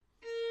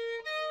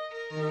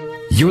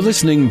You're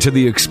listening to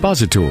the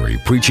expository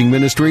preaching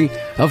ministry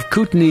of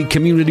Kootenai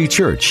Community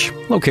Church,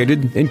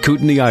 located in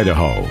Kootenai,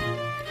 Idaho.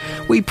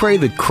 We pray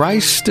that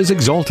Christ is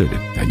exalted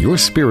and your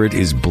spirit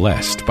is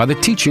blessed by the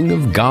teaching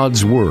of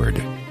God's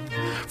Word.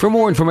 For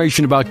more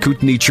information about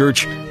Kootenai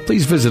Church,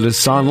 please visit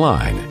us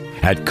online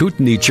at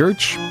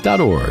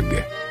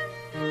kootenaichurch.org.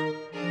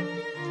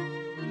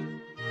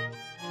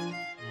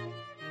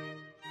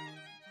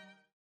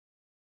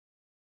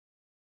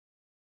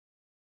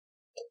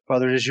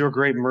 Father, it is your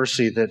great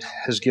mercy that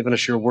has given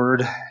us your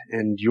word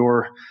and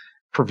your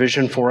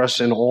provision for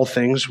us in all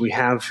things. We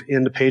have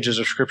in the pages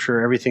of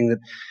Scripture everything that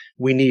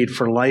we need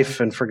for life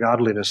and for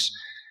godliness.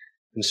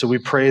 And so we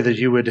pray that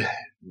you would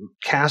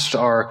cast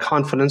our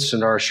confidence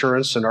and our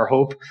assurance and our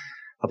hope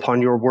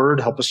upon your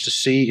word. Help us to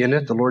see in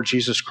it the Lord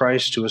Jesus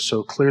Christ, who is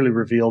so clearly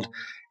revealed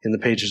in the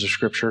pages of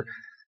Scripture.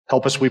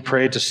 Help us, we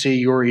pray, to see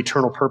your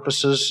eternal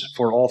purposes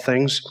for all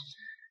things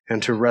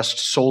and to rest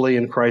solely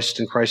in Christ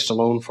and Christ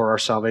alone for our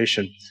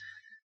salvation.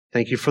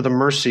 Thank you for the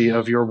mercy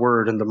of your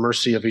word and the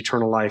mercy of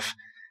eternal life.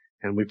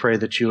 And we pray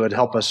that you would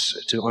help us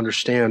to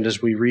understand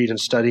as we read and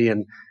study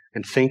and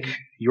think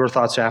your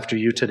thoughts after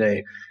you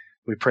today.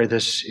 We pray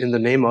this in the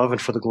name of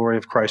and for the glory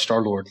of Christ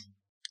our Lord.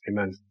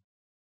 Amen.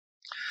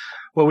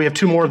 Well, we have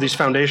two more of these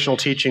foundational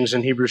teachings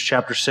in Hebrews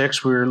chapter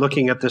 6. We're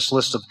looking at this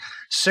list of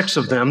 6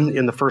 of them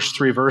in the first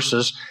 3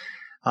 verses,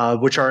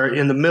 which are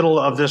in the middle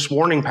of this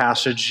warning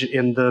passage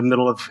in the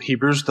middle of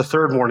Hebrews, the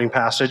third warning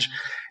passage.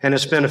 And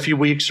it's been a few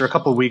weeks or a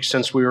couple of weeks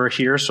since we were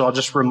here, so I'll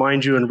just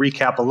remind you and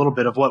recap a little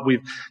bit of what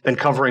we've been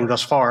covering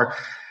thus far.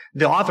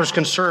 The author's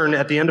concern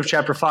at the end of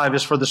chapter 5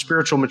 is for the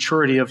spiritual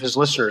maturity of his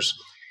listeners.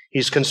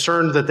 He's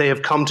concerned that they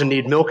have come to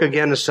need milk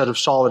again instead of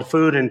solid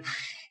food, and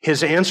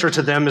his answer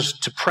to them is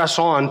to press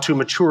on to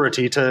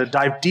maturity, to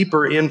dive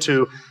deeper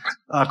into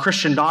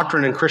Christian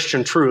doctrine and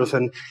Christian truth.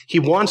 And he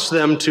wants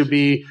them to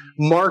be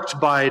marked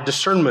by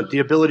discernment, the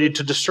ability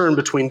to discern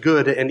between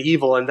good and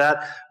evil. And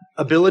that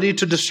ability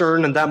to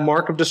discern and that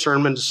mark of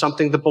discernment is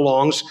something that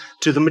belongs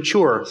to the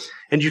mature.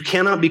 And you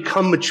cannot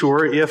become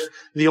mature if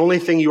the only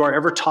thing you are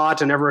ever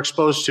taught and ever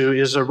exposed to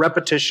is a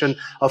repetition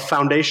of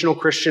foundational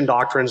Christian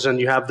doctrines, and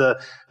you have the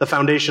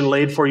foundation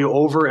laid for you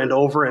over and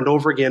over and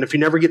over again. If you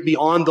never get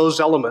beyond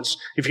those elements,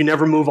 if you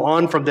never move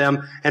on from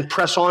them and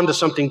press on to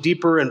something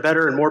deeper and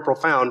better and more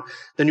profound,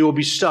 then you will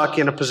be stuck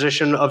in a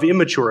position of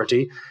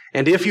immaturity.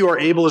 And if you are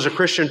able as a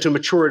Christian to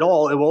mature at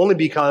all, it will only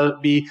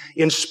be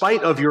in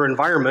spite of your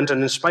environment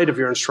and in spite of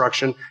your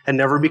instruction and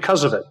never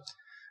because of it.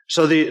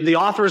 So the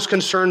author is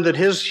concerned that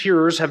his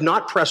hearers have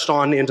not pressed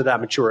on into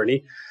that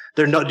maturity.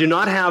 They do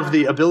not have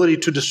the ability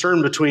to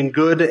discern between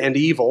good and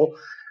evil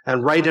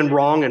and right and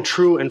wrong and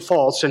true and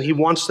false, and he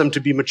wants them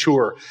to be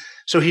mature.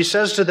 So he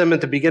says to them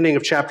at the beginning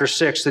of chapter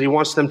 6 that he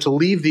wants them to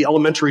leave the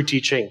elementary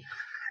teaching.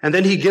 And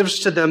then he gives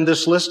to them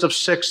this list of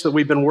 6 that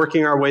we've been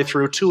working our way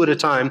through 2 at a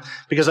time,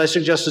 because I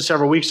suggested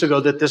several weeks ago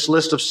that this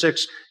list of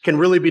 6 can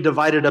really be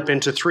divided up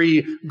into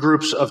 3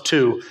 groups of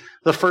 2.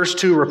 The first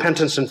 2,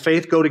 repentance and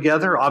faith, go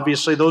together.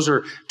 Obviously, those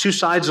are 2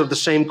 sides of the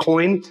same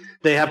coin.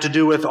 They have to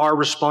do with our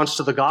response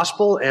to the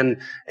gospel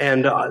and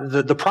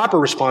the proper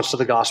response to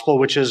the gospel,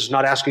 which is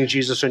not asking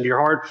Jesus into your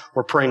heart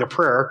or praying a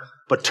prayer,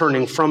 but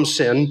turning from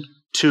sin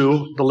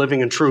to the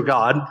living and true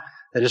God.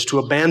 That is to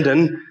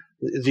abandon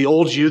the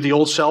old you, the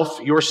old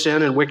self, your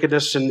sin and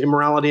wickedness and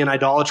immorality and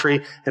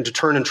idolatry, and to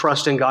turn and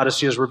trust in God as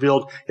he is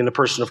revealed in the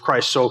person of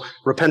Christ. So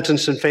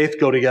repentance and faith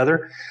go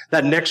together.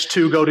 That next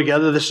 2 go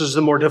together. This is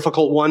the more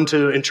difficult one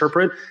to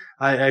interpret.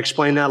 I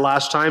explained that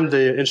last time,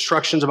 the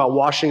instructions about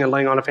washing and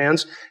laying on of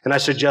hands, and I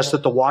suggest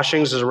that the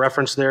washings is a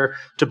reference there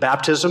to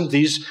baptism.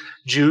 These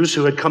Jews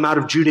who had come out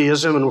of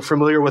Judaism and were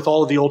familiar with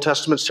all of the Old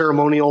Testament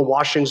ceremonial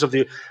washings of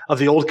the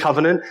Old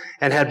Covenant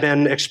and had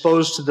been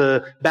exposed to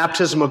the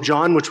baptism of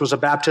John, which was a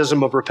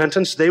baptism of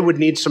repentance, they would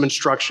need some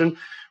instruction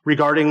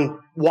regarding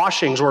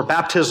washings, or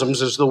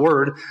baptisms is the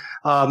word.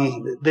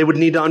 They would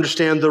need to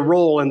understand the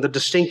role and the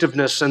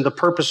distinctiveness and the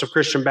purpose of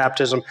Christian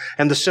baptism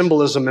and the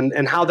symbolism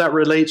and how that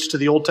relates to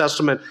the Old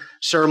Testament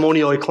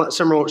ceremonial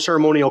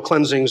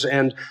cleansings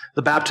and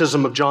the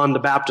baptism of John the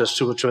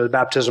Baptist, which was the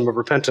baptism of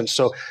repentance.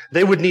 So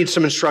they would need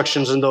some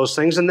instructions in those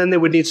things, and then they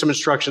would need some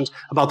instructions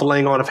about the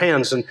laying on of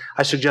hands. And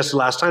I suggested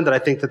last time that I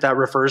think that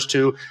refers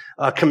to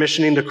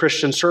commissioning the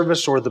Christian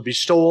service, or the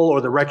bestowal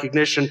or the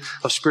recognition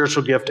of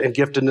spiritual gift and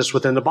giftedness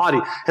within the body.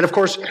 And of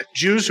course,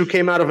 Jews who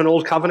came out of an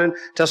Old Covenant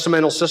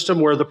testamental system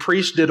where the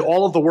priest did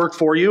all of the work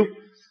for you,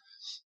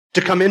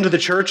 to come into the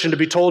church and to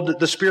be told that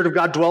the Spirit of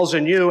God dwells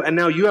in you, and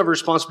now you have a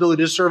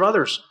responsibility to serve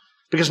others.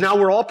 Because now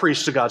we're all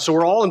priests to God, so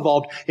we're all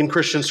involved in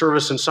Christian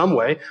service in some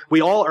way.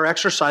 We all are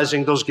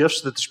exercising those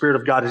gifts that the Spirit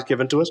of God has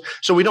given to us.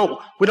 So we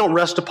don't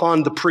rest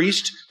upon the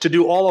priest to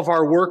do all of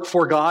our work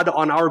for God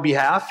on our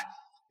behalf.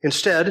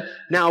 Instead,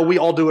 now we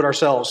all do it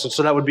ourselves, and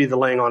so that would be the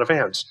laying on of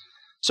hands.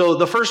 So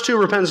the first 2,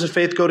 repentance and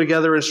faith, go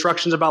together.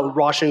 Instructions about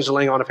washings and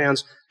laying on of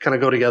hands kind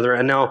of go together.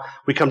 And now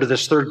we come to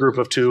this third group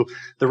of 2,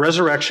 the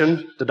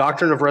resurrection, the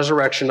doctrine of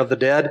resurrection of the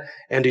dead,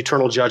 and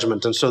eternal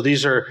judgment. And so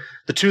these are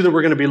the 2 that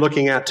we're going to be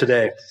looking at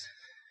today.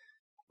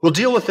 We'll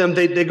deal with them.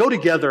 They go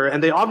together,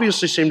 and they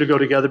obviously seem to go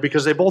together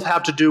because they both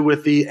have to do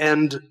with the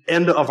end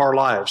of our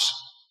lives.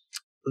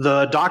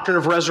 The doctrine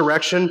of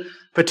resurrection,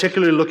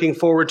 particularly looking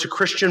forward to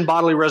Christian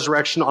bodily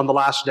resurrection on the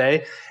last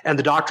day, and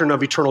the doctrine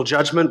of eternal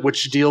judgment,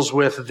 which deals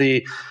with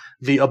the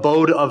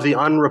abode of the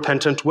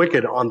unrepentant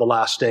wicked on the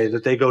last day,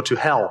 that they go to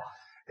hell.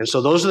 And so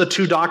those are the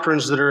two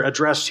doctrines that are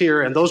addressed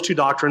here, and those two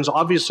doctrines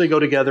obviously go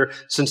together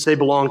since they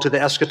belong to the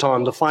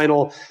eschaton,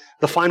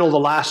 the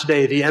last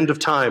day, the end of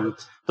time.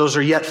 Those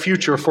are yet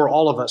future for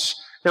all of us.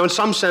 Now, in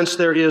some sense,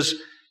 there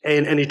is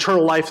an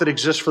eternal life that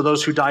exists for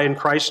those who die in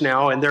Christ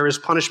now, and there is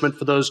punishment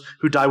for those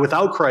who die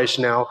without Christ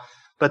now.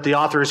 But the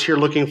author is here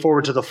looking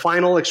forward to the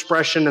final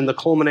expression and the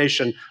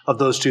culmination of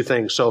those two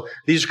things. So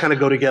these kind of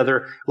go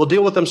together. We'll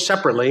deal with them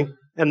separately,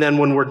 and then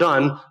when we're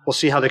done, we'll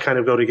see how they kind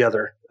of go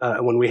together.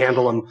 When we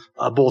handle them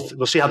both,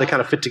 we'll see how they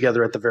kind of fit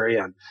together at the very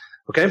end.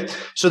 Okay?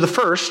 So the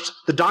first,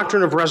 the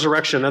doctrine of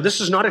resurrection. Now,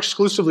 this is not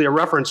exclusively a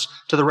reference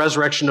to the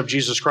resurrection of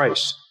Jesus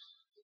Christ.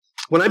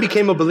 When I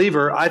became a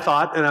believer, I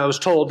thought, and I was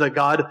told, that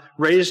God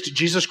raised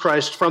Jesus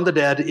Christ from the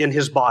dead in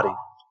his body.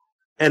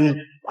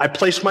 And I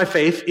placed my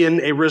faith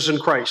in a risen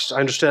Christ. I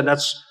understand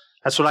that's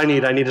what I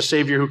need. I need a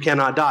Savior who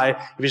cannot die.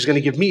 If he's going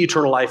to give me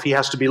eternal life, he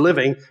has to be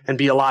living and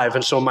be alive.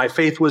 And so my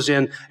faith was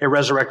in a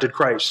resurrected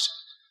Christ.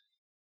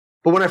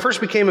 But when I first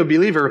became a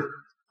believer,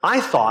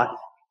 I thought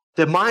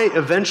that my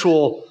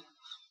eventual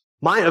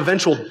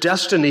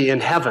destiny in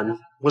heaven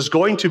was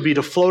going to be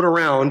to float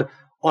around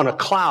on a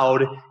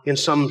cloud in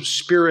some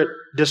spirit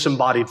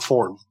disembodied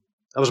form.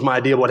 That was my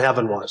idea of what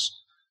heaven was.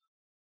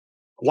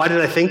 Why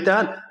did I think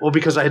that? Well,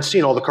 because I had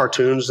seen all the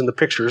cartoons and the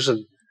pictures, and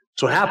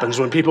that's what happens.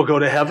 When people go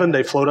to heaven,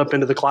 they float up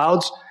into the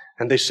clouds,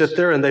 and they sit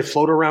there and they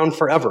float around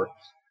forever.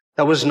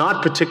 That was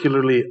not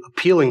particularly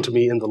appealing to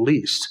me in the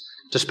least,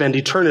 to spend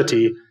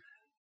eternity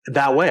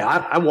that way.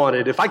 I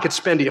wanted, if I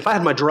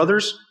had my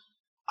druthers,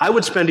 I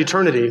would spend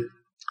eternity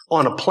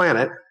on a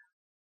planet,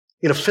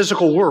 in a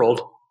physical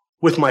world,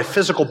 with my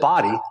physical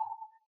body,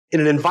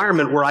 in an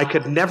environment where I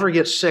could never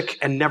get sick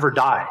and never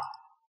die,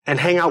 and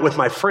hang out with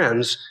my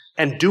friends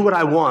and do what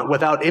I want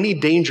without any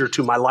danger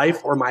to my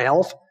life or my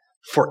health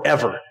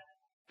forever.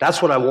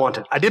 That's what I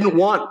wanted. I didn't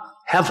want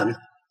heaven.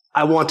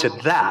 I wanted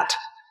that.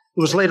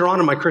 It was later on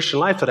in my Christian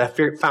life that I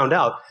found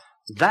out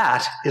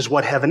that is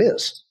what heaven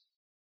is.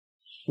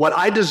 What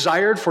I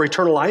desired for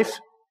eternal life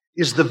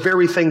is the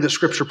very thing that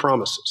Scripture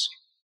promises.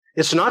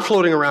 It's not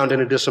floating around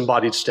in a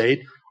disembodied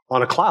state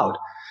on a cloud.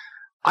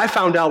 I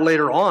found out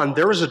later on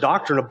there is a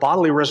doctrine of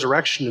bodily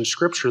resurrection in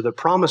Scripture that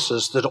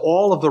promises that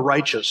all of the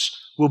righteous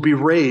will be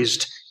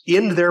raised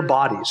in their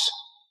bodies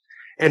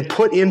and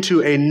put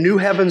into a new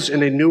heavens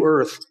and a new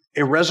earth,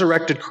 a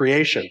resurrected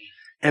creation.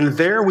 And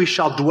there we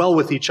shall dwell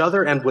with each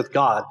other and with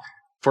God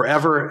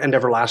forever and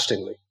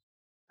everlastingly.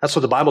 That's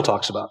what the Bible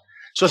talks about.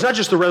 So it's not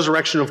just the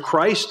resurrection of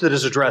Christ that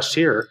is addressed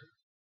here.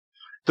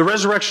 The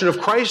resurrection of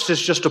Christ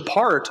is just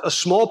a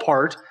small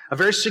part, a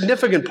very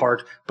significant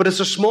part, but it's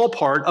a small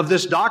part of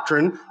this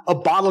doctrine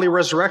of bodily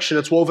resurrection.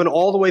 It's woven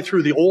all the way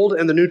through the Old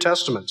and the New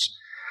Testaments.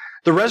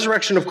 The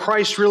resurrection of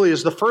Christ really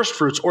is the first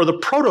fruits or the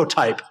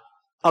prototype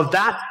of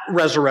that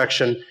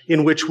resurrection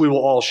in which we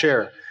will all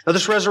share. Now,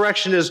 this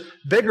resurrection is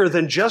bigger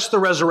than just the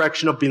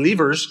resurrection of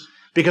believers,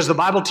 because the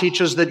Bible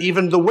teaches that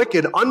even the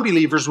wicked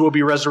unbelievers will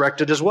be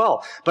resurrected as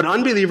well. But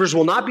unbelievers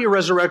will not be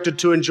resurrected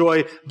to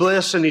enjoy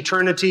bliss and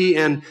eternity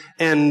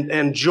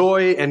and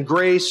joy and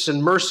grace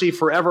and mercy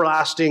for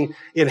everlasting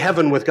in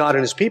heaven with God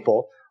and his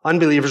people.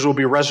 Unbelievers will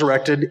be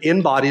resurrected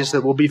in bodies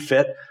that will be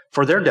fit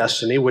for their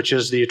destiny, which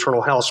is the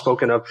eternal hell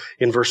spoken of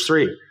in verse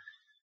 3.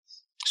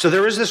 So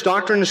there is this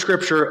doctrine in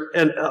Scripture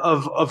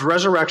of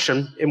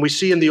resurrection, and we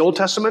see in the Old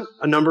Testament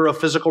a number of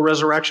physical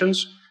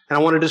resurrections. And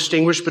I want to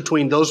distinguish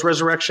between those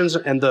resurrections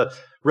and the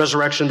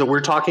resurrection that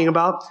we're talking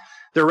about.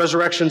 There are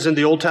resurrections in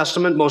the Old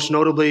Testament, most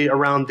notably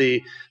around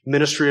the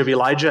ministry of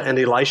Elijah and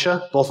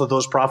Elisha, both of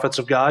those prophets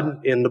of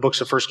God in the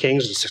books of 1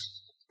 Kings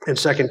and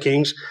 2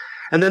 Kings.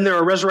 And then there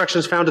are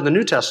resurrections found in the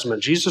New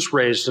Testament. Jesus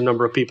raised a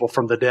number of people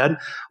from the dead.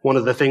 One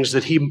of the things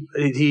that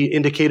he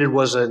indicated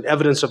was an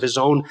evidence of his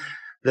own,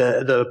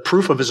 the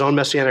proof of his own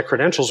messianic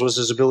credentials was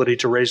his ability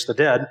to raise the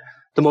dead.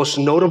 The most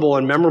notable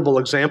and memorable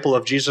example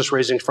of Jesus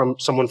raising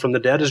someone from the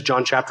dead is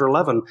John chapter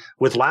 11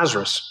 with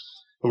Lazarus.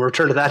 And we'll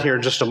return to that here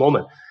in just a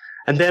moment.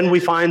 And then we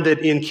find that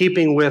in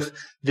keeping with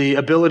the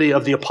ability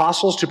of the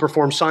apostles to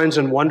perform signs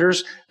and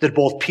wonders, that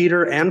both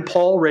Peter and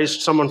Paul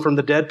raised someone from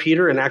the dead,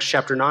 Peter in Acts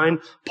chapter 9,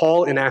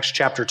 Paul in Acts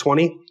chapter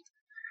 20.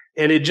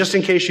 And just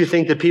in case you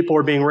think that people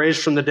are being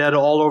raised from the dead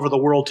all over the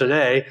world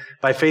today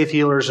by faith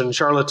healers and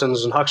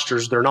charlatans and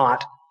hucksters, they're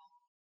not.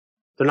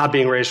 They're not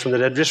being raised from the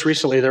dead. Just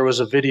recently, there was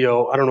a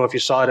video, I don't know if you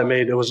saw it,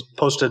 it was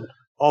posted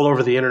all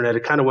over the internet.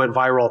 It kind of went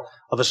viral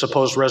of a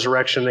supposed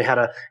resurrection. They had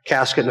a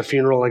casket and a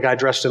funeral, and a guy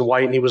dressed in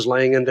white, and he was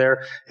laying in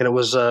there. And it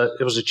was a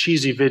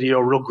cheesy video,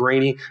 real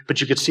grainy, but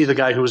you could see the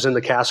guy who was in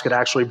the casket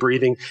actually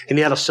breathing. And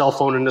he had a cell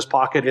phone in his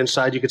pocket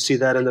inside. You could see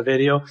that in the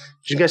video.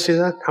 Did you guys see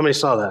that? How many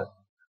saw that?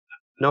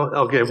 No?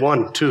 Okay,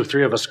 1, 2,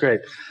 3 of us. Great.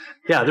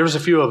 Yeah, there was a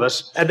few of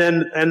us. And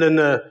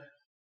then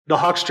the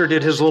huckster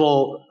did his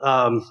little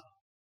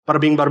bada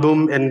bing, bada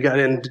boom,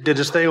 and did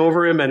his thing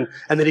over him, and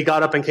then he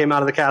got up and came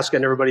out of the casket,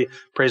 and everybody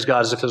praised God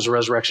as if it was a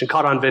resurrection.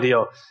 Caught on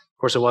video. Of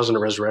course, it wasn't a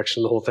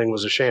resurrection. The whole thing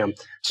was a sham.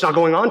 It's not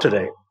going on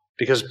today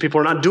because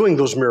people are not doing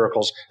those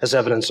miracles as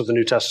evidence of the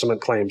New Testament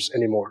claims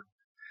anymore.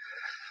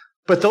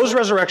 But those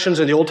resurrections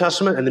in the Old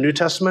Testament and the New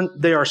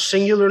Testament, they are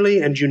singularly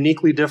and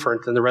uniquely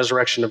different than the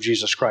resurrection of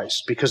Jesus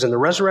Christ. Because in the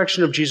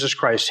resurrection of Jesus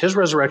Christ, his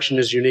resurrection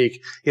is unique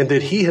in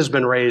that he has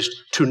been raised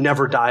to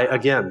never die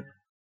again.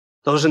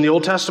 Those in the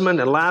Old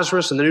Testament and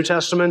Lazarus in the New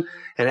Testament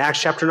and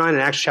Acts chapter 9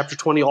 and Acts chapter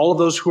 20, all of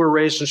those who were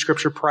raised in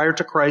Scripture prior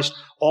to Christ,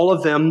 all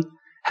of them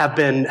have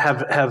been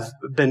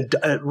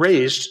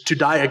raised to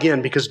die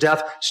again because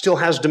death still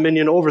has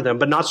dominion over them,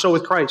 but not so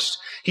with Christ.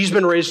 He's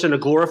been raised in a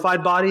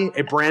glorified body,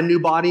 a brand new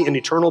body, an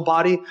eternal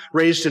body,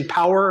 raised in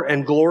power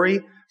and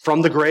glory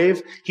from the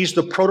grave. He's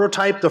the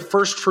prototype, the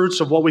first fruits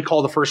of what we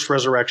call the first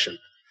resurrection.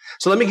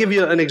 So let me give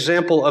you an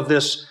example of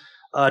this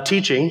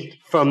teaching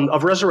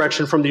of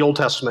resurrection from the Old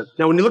Testament.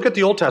 Now, when you look at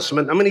the Old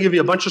Testament, I'm going to give you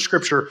a bunch of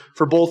scripture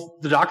for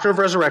both the doctrine of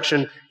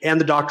resurrection and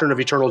the doctrine of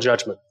eternal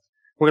judgment.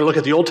 We're going to look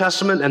at the Old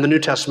Testament and the New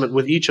Testament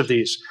with each of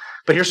these.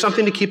 But here's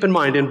something to keep in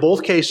mind. In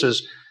both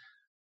cases,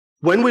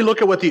 when we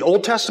look at what the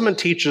Old Testament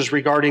teaches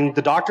regarding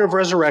the doctrine of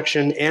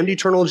resurrection and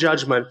eternal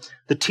judgment,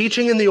 the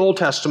teaching in the Old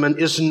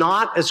Testament is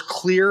not as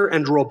clear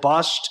and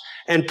robust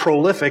and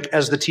prolific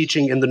as the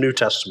teaching in the New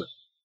Testament.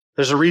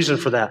 There's a reason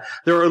for that.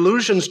 There are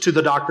allusions to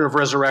the doctrine of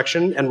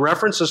resurrection and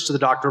references to the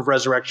doctrine of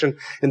resurrection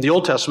in the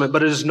Old Testament,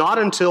 but it is not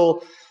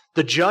until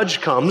the judge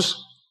comes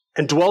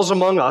and dwells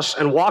among us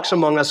and walks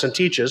among us and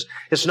teaches.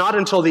 It's not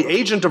until the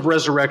agent of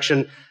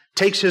resurrection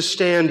takes his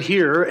stand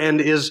here and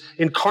is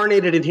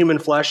incarnated in human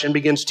flesh and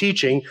begins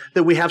teaching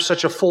that we have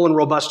such a full and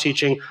robust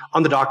teaching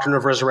on the doctrine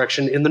of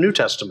resurrection in the New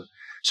Testament.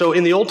 So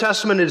in the Old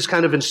Testament, it is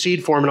kind of in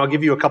seed form, and I'll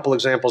give you a couple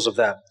examples of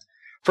that.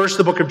 First,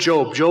 the book of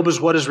Job. Job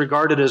is what is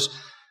regarded as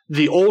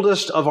the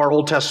oldest of our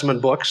Old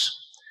Testament books.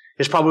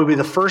 It's probably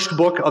the first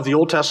book of the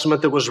Old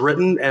Testament that was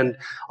written, and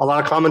a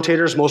lot of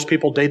commentators, most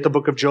people date the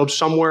book of Job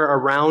somewhere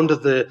around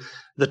the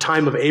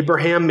time of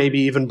Abraham, maybe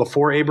even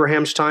before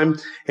Abraham's time.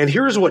 And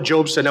here's what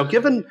Job said. Now,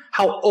 given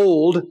how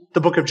old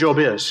the book of Job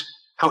is,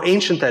 how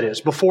ancient that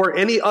is, before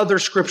any other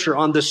scripture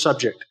on this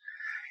subject,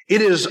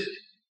 it is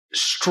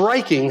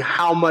striking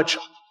how much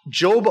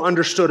Job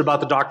understood about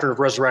the doctrine of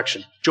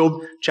resurrection.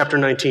 Job chapter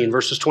 19,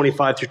 verses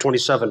 25 through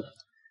 27.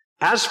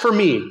 As for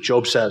me,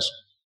 Job says,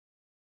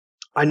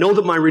 I know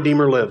that my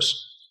Redeemer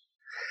lives,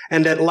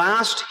 and at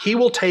last he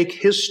will take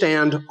his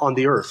stand on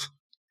the earth.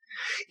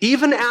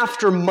 Even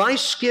after my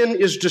skin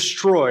is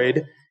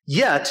destroyed,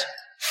 yet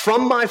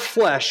from my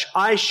flesh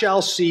I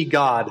shall see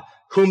God,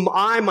 whom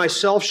I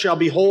myself shall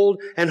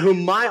behold, and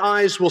whom my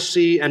eyes will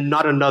see, and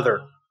not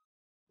another.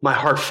 My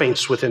heart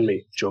faints within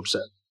me, Job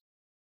said.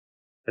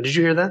 And did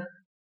you hear that?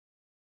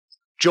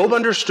 Job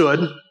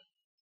understood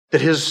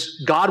that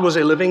his God was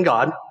a living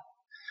God.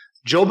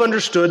 Job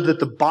understood that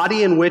the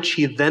body in which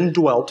he then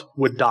dwelt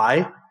would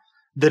die,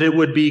 that it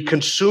would be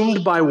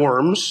consumed by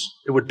worms,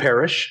 it would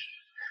perish.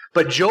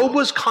 But Job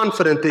was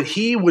confident that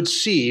he would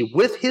see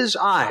with his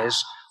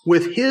eyes,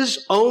 with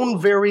his own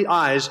very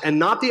eyes, and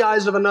not the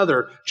eyes of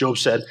another, Job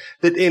said,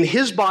 that in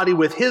his body,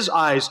 with his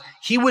eyes,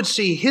 he would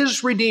see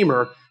his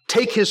Redeemer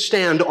take his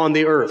stand on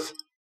the earth.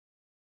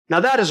 Now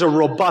that is a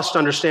robust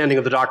understanding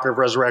of the doctrine of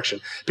resurrection,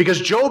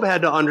 because Job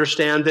had to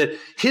understand that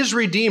his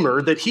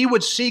Redeemer, that he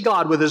would see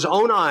God with his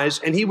own eyes,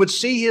 and he would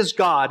see his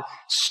God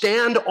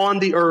stand on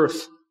the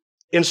earth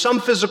in some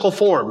physical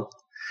form,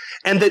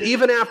 and that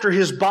even after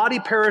his body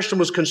perished and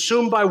was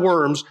consumed by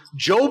worms,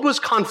 Job was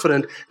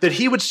confident that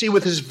he would see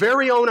with his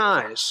very own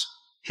eyes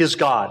his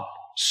God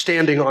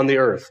standing on the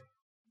earth.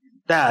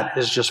 That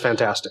is just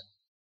fantastic.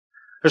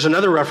 There's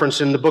another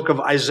reference in the book of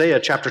Isaiah,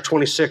 chapter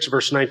 26,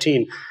 verse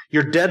 19.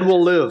 Your dead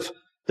will live.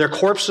 Their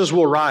corpses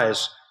will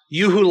rise.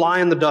 You who lie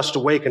in the dust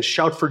awake and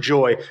shout for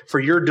joy, for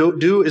your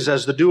dew is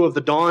as the dew of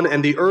the dawn,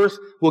 and the earth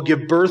will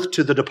give birth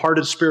to the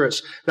departed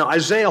spirits. Now,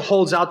 Isaiah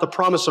holds out the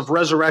promise of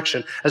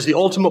resurrection as the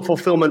ultimate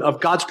fulfillment of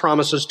God's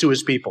promises to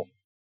his people.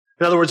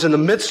 In other words, in the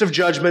midst of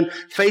judgment,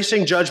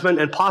 facing judgment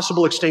and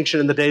possible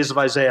extinction in the days of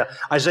Isaiah,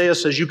 Isaiah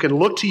says you can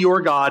look to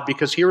your God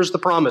because here is the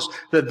promise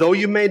that though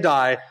you may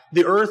die,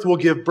 the earth will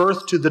give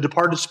birth to the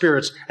departed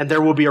spirits and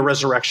there will be a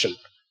resurrection.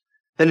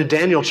 Then in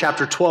Daniel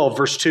chapter 12,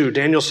 verse 2,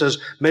 Daniel says,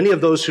 many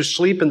of those who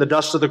sleep in the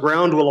dust of the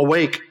ground will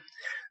awake,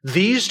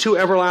 these to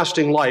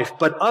everlasting life,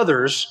 but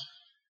others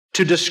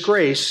to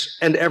disgrace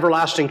and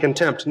everlasting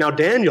contempt. Now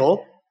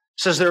Daniel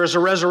says there is a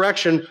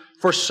resurrection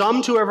for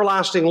some to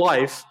everlasting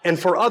life, and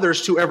for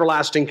others to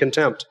everlasting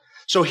contempt.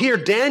 So here,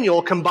 Daniel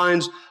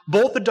combines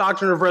both the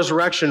doctrine of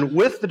resurrection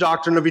with the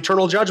doctrine of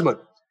eternal judgment.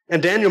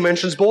 And Daniel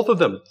mentions both of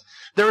them.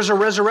 There is a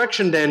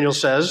resurrection, Daniel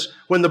says,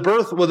 when the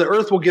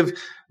earth will give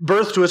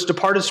birth to its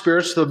departed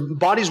spirits, the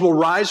bodies will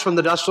rise from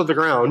the dust of the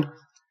ground,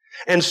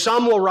 and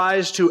some will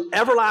rise to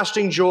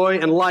everlasting joy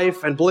and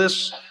life and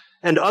bliss,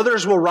 and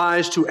others will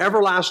rise to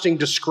everlasting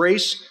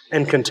disgrace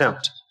and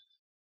contempt.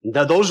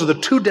 Now, those are the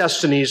two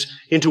destinies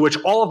into which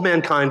all of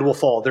mankind will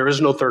fall. There is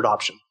no third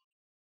option.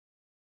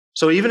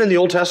 So even in the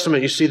Old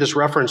Testament, you see this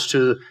reference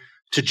to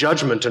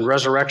judgment and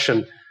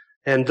resurrection.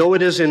 And though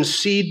it is in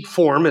seed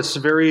form, it's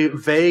very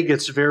vague,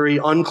 it's very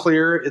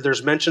unclear,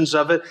 there's mentions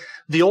of it,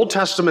 the Old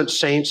Testament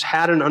saints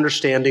had an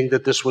understanding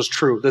that this was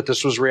true, that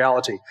this was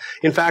reality.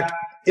 In fact,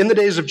 in the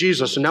days of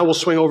Jesus, and now we'll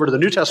swing over to the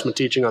New Testament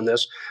teaching on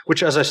this,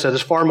 which, as I said,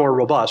 is far more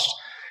robust.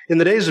 In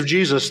the days of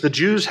Jesus, the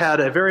Jews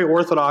had a very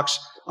orthodox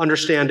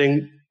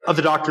understanding of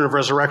the doctrine of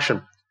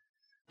resurrection.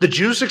 The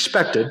Jews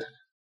expected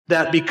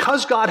that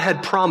because God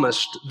had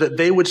promised that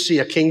they would see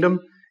a kingdom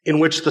in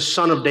which the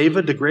son of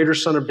David, the greater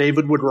son of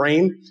David, would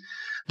reign,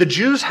 the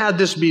Jews had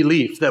this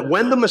belief that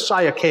when the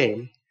Messiah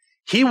came,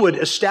 he would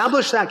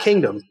establish that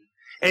kingdom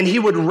and he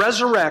would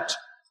resurrect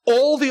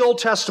all the Old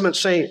Testament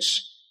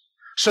saints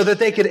so that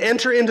they could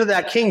enter into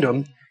that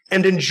kingdom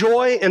and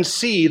enjoy and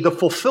see the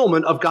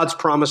fulfillment of God's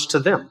promise to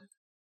them,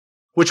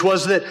 which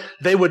was that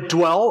they would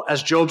dwell,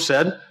 as Job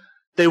said,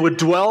 they would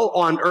dwell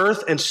on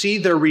earth and see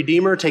their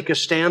Redeemer take a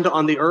stand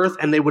on the earth,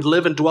 and they would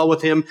live and dwell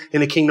with him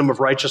in a kingdom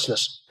of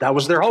righteousness. That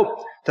was their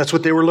hope. That's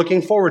what they were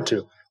looking forward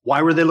to.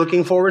 Why were they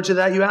looking forward to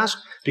that, you ask?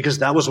 Because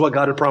that was what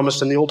God had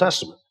promised in the Old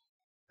Testament.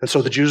 And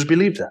so the Jews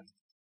believed that.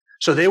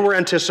 So they were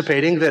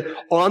anticipating that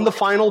on the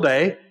final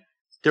day,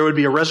 there would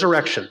be a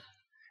resurrection.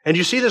 And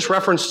you see this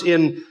referenced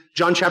in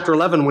John chapter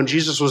 11 when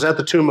Jesus was at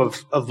the tomb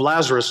of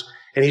Lazarus,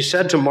 and he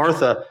said to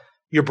Martha,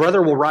 "Your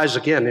brother will rise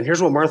again." And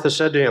here's what Martha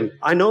said to him: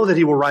 "I know that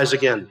he will rise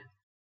again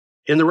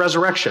in the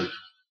resurrection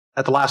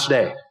at the last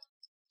day."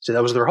 See,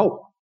 that was their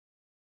hope.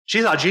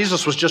 She thought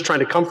Jesus was just trying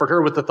to comfort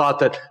her with the thought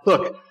that,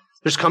 look,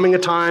 there's coming a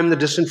time in the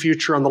distant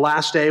future on the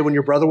last day when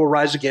your brother will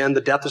rise again.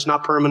 The death is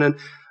not permanent.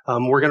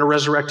 We're going to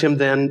resurrect him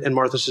then. And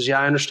Martha says, yeah,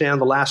 I understand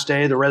the last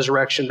day, the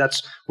resurrection.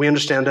 We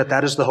understand that.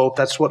 That is the hope.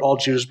 That's what all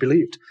Jews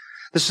believed.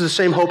 This is the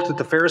same hope that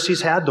the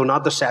Pharisees had, though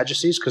not the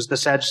Sadducees, because the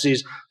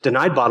Sadducees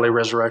denied bodily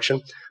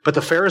resurrection. But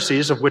the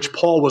Pharisees, of which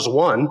Paul was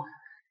one,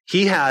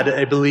 he had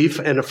a belief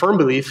and a firm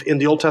belief in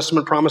the Old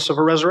Testament promise of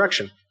a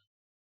resurrection.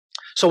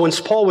 So when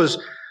Paul was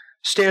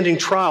standing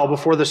trial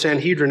before the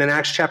Sanhedrin in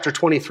Acts chapter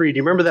 23, do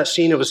you remember that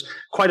scene? It was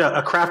quite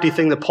a crafty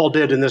thing that Paul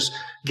did in this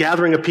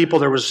gathering of people.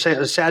 There was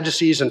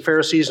Sadducees and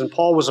Pharisees, and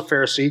Paul was a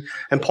Pharisee,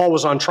 and Paul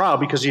was on trial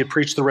because he had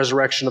preached the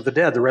resurrection of the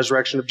dead, the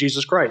resurrection of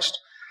Jesus Christ.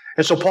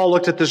 And so Paul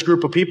looked at this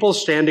group of people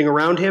standing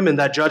around him in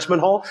that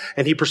judgment hall,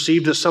 and he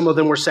perceived that some of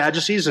them were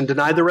Sadducees and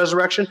denied the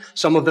resurrection.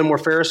 Some of them were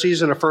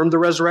Pharisees and affirmed the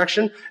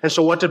resurrection. And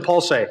so what did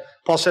Paul say?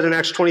 Paul said in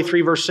Acts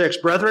 23, verse 6,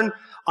 "Brethren,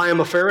 I am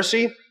a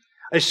Pharisee,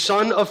 a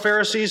son of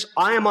Pharisees.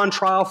 I am on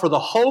trial for the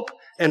hope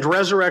and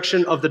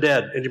resurrection of the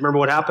dead." And do you remember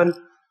what happened?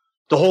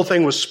 The whole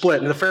thing was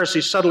split, and the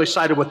Pharisees suddenly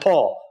sided with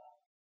Paul.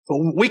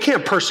 We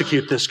can't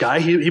persecute this guy.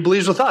 He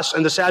believes with us.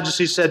 And the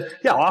Sadducees said,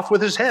 yeah, off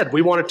with his head.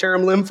 We want to tear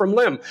him limb from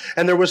limb.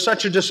 And there was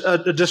such a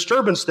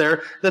disturbance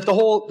there that the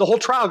whole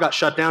trial got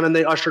shut down, and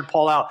they ushered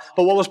Paul out.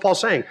 But what was Paul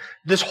saying?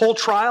 This whole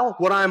trial,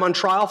 what I am on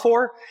trial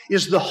for,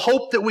 is the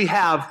hope that we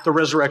have, the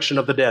resurrection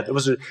of the dead. It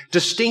was a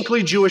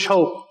distinctly Jewish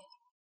hope.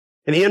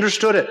 And he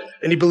understood it,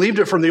 and he believed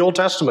it from the Old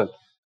Testament.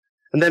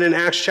 And then in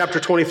Acts chapter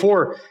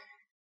 24,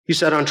 he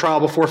said on trial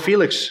before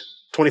Felix,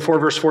 24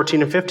 verse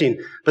 14 and 15,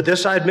 "But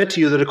this I admit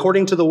to you, that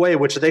according to the way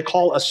which they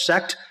call a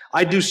sect,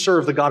 I do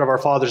serve the God of our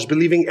fathers,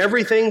 believing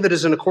everything that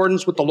is in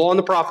accordance with the law and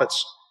the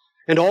prophets,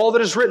 and all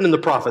that is written in the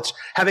prophets,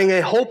 having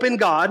a hope in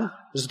God,"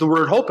 this is the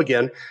word hope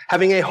again,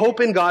 "having a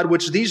hope in God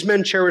which these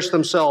men cherish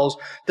themselves,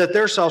 that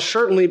there shall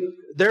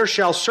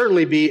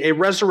certainly be a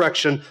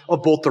resurrection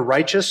of both the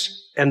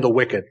righteous and the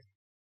wicked."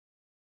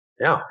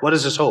 Yeah, what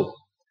is this hope?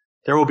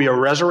 There will be a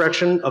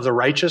resurrection of the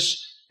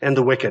righteous and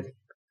the wicked.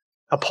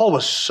 Now, Paul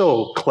was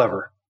so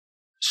clever,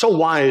 so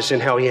wise in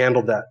how he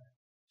handled that.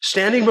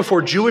 Standing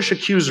before Jewish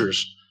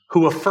accusers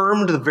who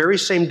affirmed the very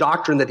same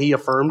doctrine that he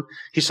affirmed,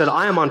 he said,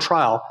 I am on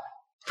trial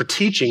for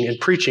teaching and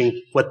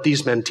preaching what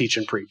these men teach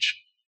and preach.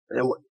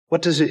 And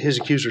what does his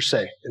accusers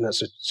say in that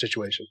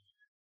situation?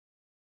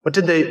 What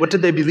did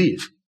they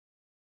believe?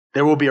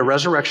 There will be a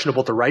resurrection of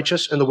both the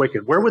righteous and the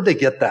wicked. Where would they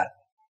get that?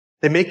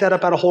 They make that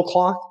up out of whole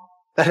cloth?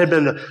 That had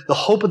been the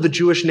hope of the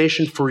Jewish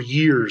nation for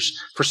years,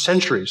 for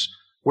centuries.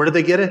 Where did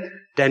they get it?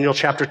 Daniel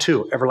chapter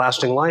 2,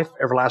 everlasting life,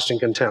 everlasting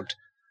contempt.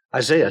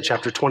 Isaiah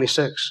chapter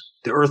 26,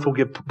 the earth will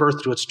give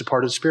birth to its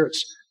departed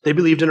spirits. They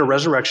believed in a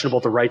resurrection of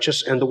both the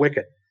righteous and the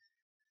wicked.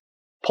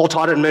 Paul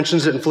taught it and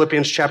mentions it in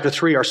Philippians chapter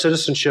 3. Our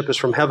citizenship is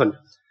from heaven,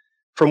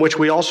 from which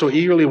we also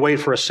eagerly wait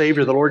for a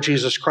Savior, the Lord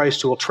Jesus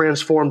Christ, who will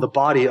transform the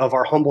body of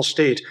our humble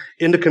state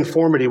into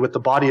conformity with the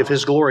body of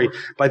his glory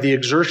by the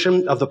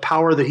exertion of the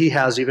power that he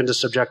has even to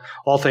subject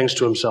all things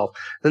to himself.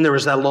 Then there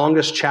was that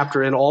longest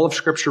chapter in all of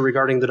Scripture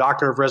regarding the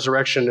doctrine of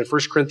resurrection in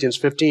 1 Corinthians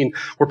 15,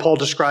 where Paul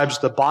describes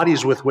the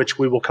bodies with which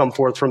we will come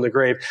forth from the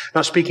grave,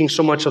 not speaking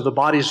so much of the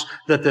bodies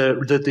that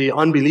the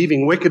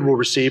unbelieving wicked will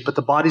receive, but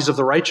the bodies of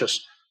the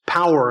righteous,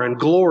 power and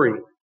glory,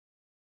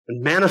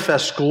 and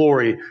manifest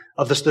glory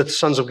of that the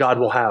sons of God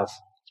will have.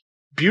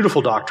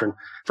 Beautiful doctrine.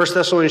 1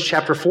 Thessalonians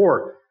chapter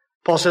 4,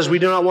 Paul says, "We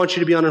do not want you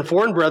to be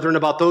uninformed, brethren,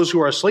 about those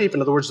who are asleep,"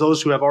 in other words,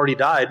 those who have already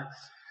died,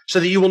 "so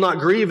that you will not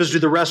grieve as do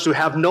the rest who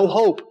have no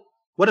hope."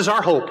 What is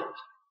our hope?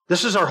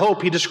 This is our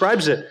hope. He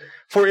describes it.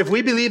 For if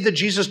we believe that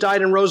Jesus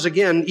died and rose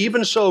again,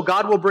 even so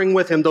God will bring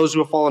with him those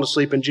who have fallen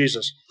asleep in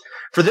Jesus.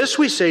 For this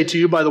we say to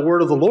you by the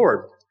word of the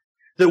Lord,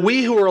 that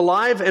we who are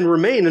alive and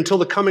remain until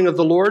the coming of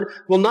the Lord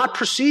will not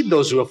precede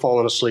those who have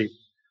fallen asleep.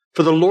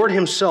 For the Lord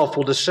himself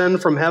will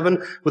descend from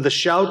heaven with a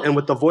shout and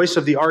with the voice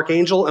of the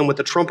archangel and with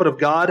the trumpet of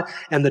God,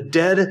 and the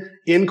dead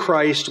in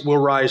Christ will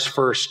rise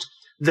first.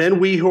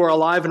 Then we who are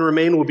alive and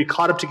remain will be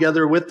caught up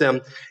together with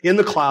them in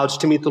the clouds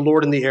to meet the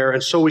Lord in the air,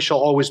 and so we shall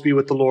always be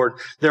with the Lord.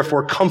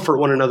 Therefore, comfort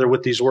one another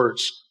with these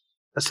words.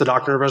 That's the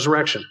doctrine of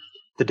resurrection.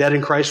 The dead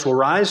in Christ will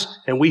rise,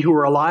 and we who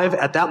are alive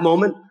at that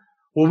moment,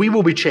 well, we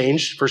will be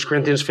changed, 1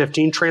 Corinthians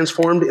 15,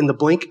 transformed in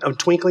the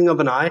twinkling of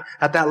an eye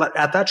at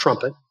that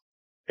trumpet,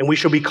 and we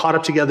shall be caught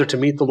up together to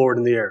meet the Lord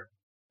in the air.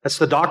 That's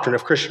the doctrine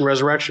of Christian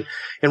resurrection.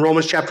 In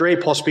Romans chapter 8,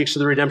 Paul speaks of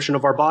the redemption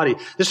of our body.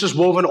 This is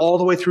woven all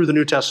the way through the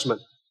New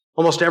Testament.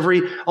 Almost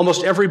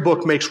every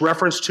book makes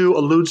reference to,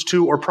 alludes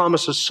to, or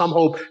promises some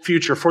hope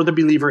future for the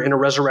believer in a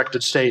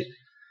resurrected state.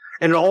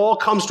 And it all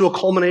comes to a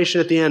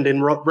culmination at the end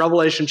in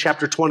Revelation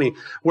chapter 20,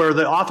 where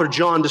the author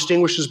John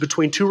distinguishes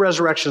between two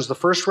resurrections, the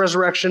first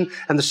resurrection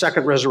and the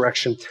second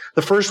resurrection.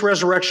 The first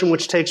resurrection,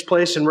 which takes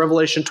place in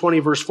Revelation 20,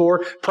 verse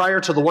 4, prior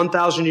to the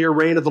 1,000-year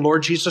reign of the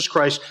Lord Jesus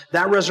Christ,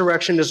 that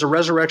resurrection is a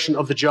resurrection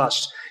of the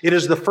just. It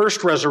is the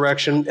first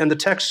resurrection, and the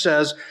text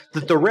says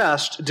that the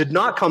rest did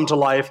not come to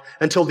life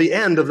until the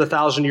end of the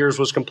 1,000 years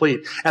was complete.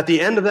 At the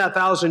end of that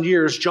 1,000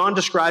 years, John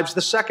describes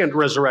the second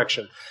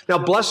resurrection. Now,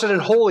 blessed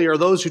and holy are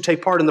those who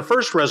take part in the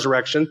first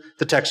resurrection,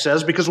 the text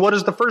says, because what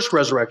is the first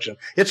resurrection?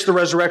 It's the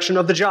resurrection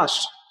of the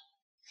just.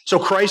 So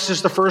Christ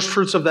is the first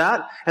fruits of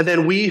that, and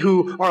then we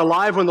who are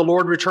alive when the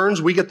Lord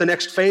returns, we get the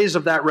next phase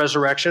of that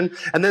resurrection,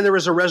 and then there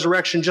is a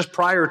resurrection just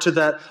prior to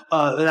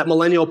that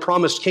millennial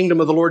promised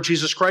kingdom of the Lord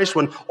Jesus Christ,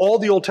 when all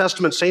the Old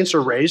Testament saints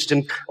are raised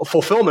in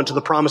fulfillment to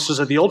the promises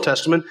of the Old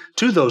Testament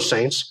to those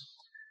saints.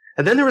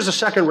 And then there is a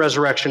second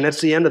resurrection. That's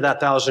the end of that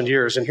 1,000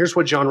 years, and here's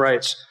what John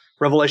writes.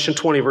 Revelation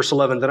 20, verse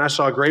 11, Then I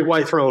saw a great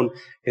white throne,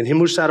 and him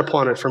who sat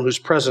upon it, from whose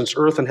presence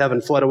earth and heaven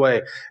fled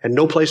away, and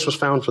no place was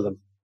found for them.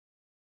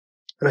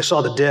 And I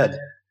saw the dead,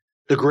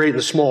 the great and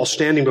the small,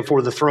 standing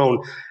before the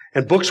throne.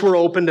 And books were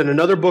opened, and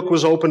another book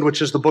was opened,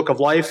 which is the book of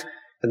life.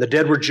 And the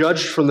dead were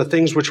judged from the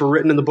things which were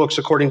written in the books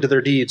according to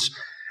their deeds.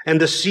 And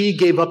the sea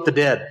gave up the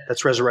dead.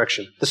 That's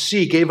resurrection. The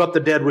sea gave up the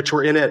dead which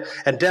were in it.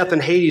 And death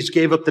and Hades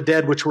gave up the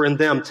dead which were in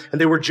them.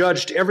 And they were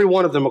judged, every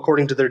one of them,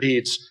 according to their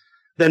deeds.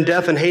 Then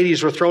death and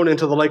Hades were thrown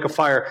into the lake of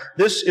fire.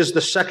 This is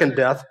the second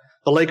death,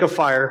 the lake of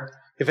fire.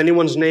 If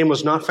anyone's name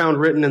was not found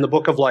written in the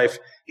book of life,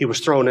 he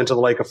was thrown into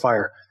the lake of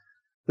fire.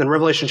 Then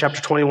Revelation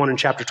chapter 21 and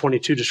chapter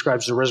 22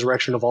 describes the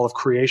resurrection of all of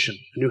creation,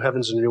 a new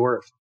heavens and a new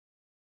earth.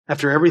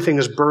 After everything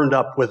is burned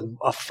up with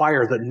a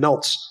fire that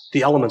melts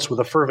the elements with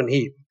a fervent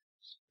heat,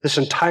 this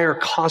entire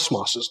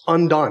cosmos is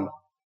undone.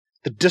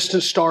 The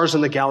distant stars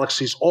and the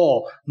galaxies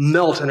all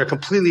melt and are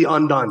completely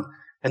undone.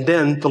 And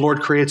then the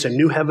Lord creates a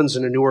new heavens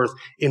and a new earth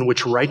in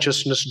which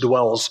righteousness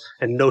dwells,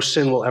 and no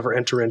sin will ever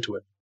enter into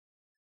it.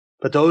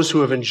 But those who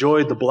have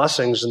enjoyed the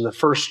blessings and the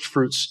first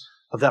fruits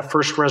of that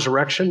first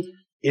resurrection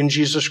in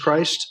Jesus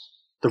Christ,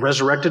 the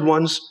resurrected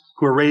ones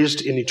who are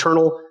raised in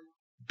eternal,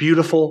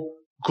 beautiful,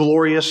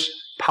 glorious,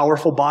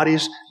 powerful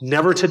bodies,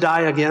 never to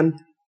die again,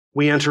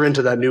 we enter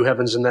into that new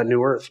heavens and that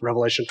new earth,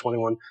 Revelation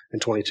 21 and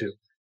 22. And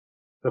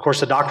of course,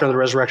 the doctrine of the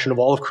resurrection of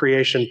all of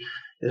creation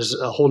is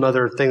a whole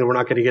other thing that we're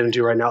not going to get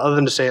into right now, other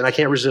than to say, and I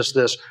can't resist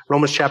this,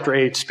 Romans chapter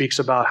 8 speaks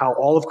about how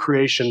all of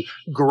creation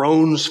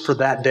groans for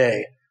that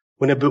day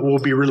when it will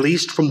be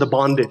released from the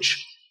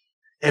bondage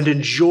and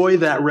enjoy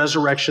that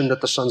resurrection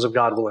that the sons of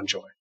God will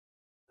enjoy.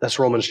 That's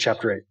Romans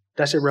chapter 8.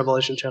 Did I say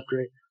Revelation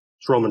chapter 8?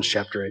 It's Romans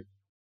chapter 8.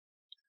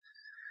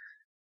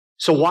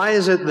 So why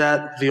is it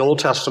that the Old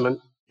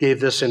Testament gave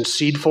this in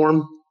seed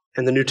form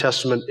and the New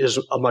Testament is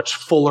a much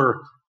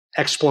fuller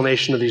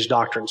explanation of these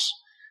doctrines?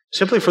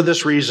 Simply for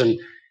this reason,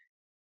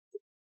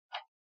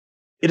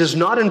 it is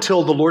not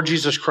until the Lord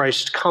Jesus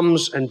Christ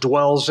comes and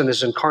dwells and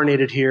is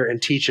incarnated here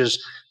and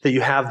teaches that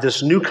you have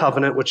this new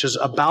covenant, which is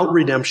about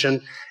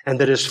redemption and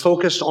that is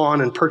focused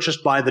on and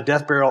purchased by the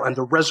death, burial, and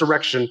the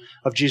resurrection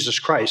of Jesus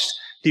Christ,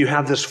 that you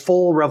have this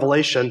full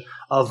revelation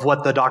of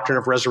what the doctrine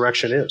of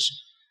resurrection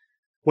is.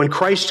 When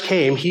Christ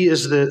came, he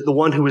is the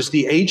one who is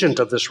the agent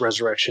of this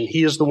resurrection.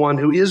 He is the one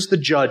who is the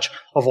judge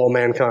of all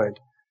mankind.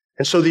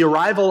 And so the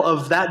arrival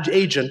of that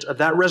agent, of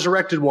that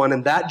resurrected one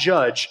and that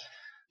judge,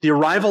 the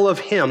arrival of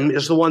him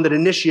is the one that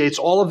initiates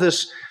all of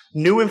this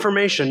new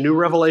information, new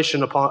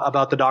revelation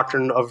about the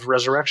doctrine of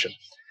resurrection.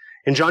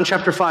 In John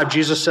chapter 5,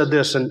 Jesus said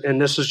this,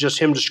 and this is just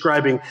him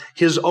describing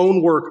his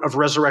own work of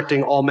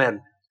resurrecting all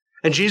men.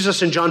 And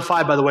Jesus in John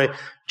 5, by the way,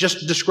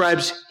 just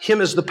describes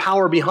him as the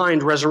power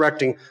behind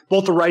resurrecting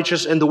both the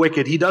righteous and the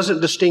wicked. He doesn't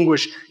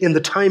distinguish in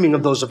the timing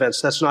of those events.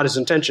 That's not his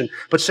intention,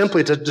 but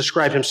simply to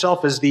describe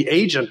himself as the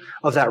agent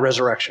of that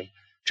resurrection.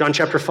 John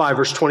chapter 5,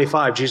 verse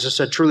 25, Jesus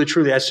said, Truly,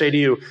 truly, I say to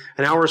you,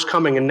 an hour is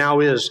coming and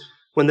now is,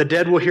 when the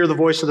dead will hear the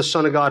voice of the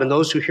Son of God, and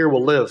those who hear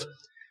will live.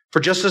 For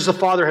just as the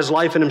Father has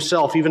life in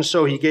himself, even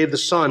so he gave the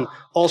Son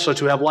also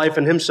to have life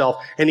in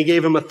himself, and he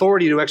gave him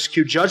authority to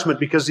execute judgment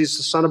because he's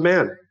the Son of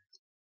Man.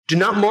 Do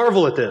not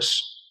marvel at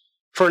this,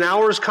 for an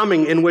hour is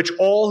coming in which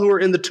all who are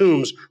in the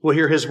tombs will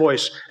hear his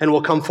voice and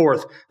will come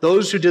forth.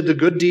 Those who did the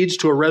good deeds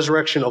to a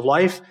resurrection of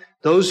life,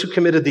 those who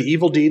committed the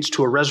evil deeds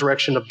to a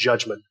resurrection of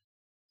judgment.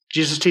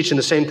 Jesus teaching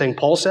the same thing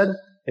Paul said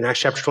in Acts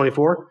chapter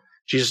 24.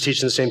 Jesus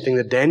teaching the same thing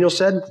that Daniel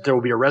said, that there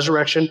will be a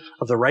resurrection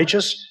of the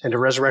righteous and a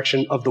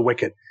resurrection of the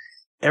wicked.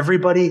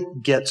 Everybody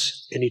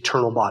gets an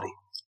eternal body.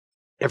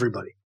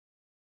 Everybody.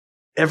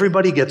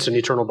 Everybody gets an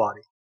eternal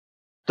body.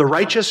 The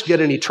righteous get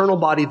an eternal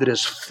body that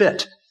is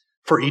fit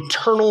for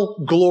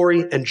eternal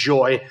glory and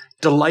joy,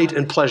 delight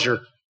and pleasure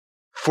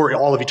for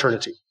all of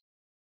eternity.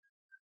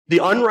 The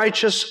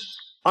unrighteous,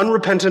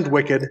 unrepentant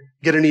wicked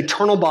get an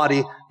eternal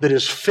body that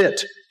is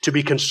fit to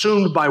be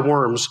consumed by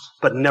worms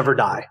but never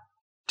die,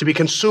 to be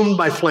consumed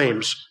by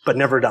flames but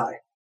never die.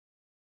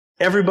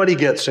 Everybody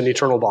gets an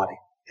eternal body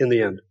in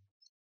the end.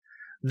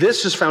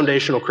 This is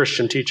foundational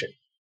Christian teaching.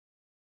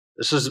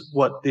 This is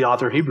what the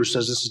author of Hebrews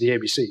says. This is the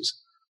ABCs.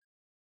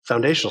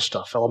 Foundational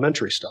stuff,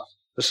 elementary stuff.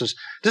 This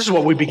is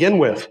what we begin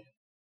with.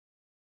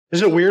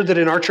 Isn't it weird that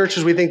in our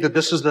churches we think that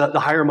this is the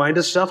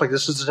higher-minded stuff? Like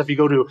this is the stuff you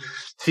go to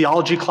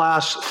theology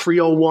class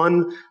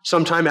 301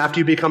 sometime after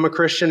you become a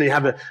Christian, and you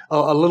have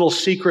a little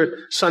secret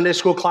Sunday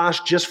school class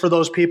just for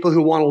those people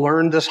who want to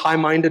learn this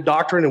high-minded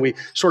doctrine, and we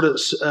sort of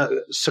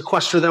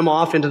sequester them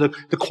off into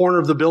the corner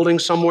of the building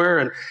somewhere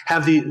and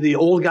have the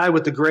old guy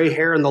with the gray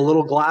hair and the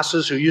little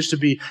glasses who used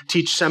to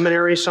teach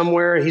seminary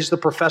somewhere, and he's the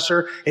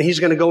professor, and he's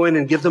going to go in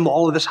and give them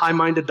all of this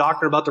high-minded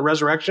doctrine about the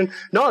resurrection.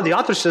 No, the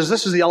author says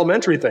this is the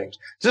elementary things.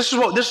 This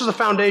is the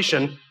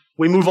foundation.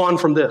 We move on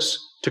from this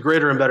to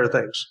greater and better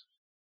things.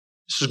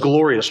 This is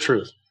glorious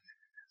truth.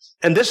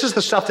 And this is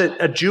the stuff that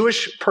a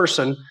Jewish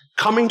person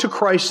coming to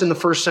Christ in the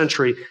first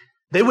century,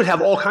 they would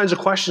have all kinds of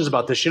questions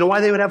about this. You know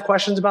why they would have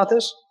questions about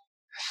this?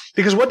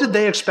 Because what did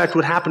they expect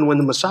would happen when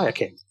the Messiah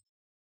came?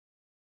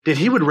 That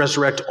he would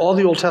resurrect all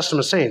the Old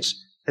Testament saints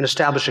and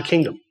establish a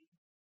kingdom.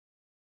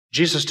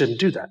 Jesus didn't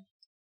do that.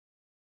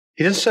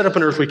 He didn't set up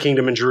an earthly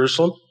kingdom in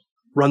Jerusalem,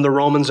 run the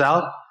Romans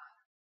out,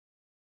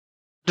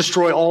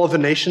 destroy all of the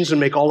nations and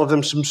make all of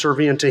them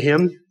subservient to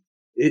him.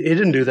 He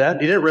didn't do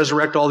that. He didn't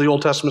resurrect all the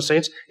Old Testament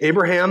saints.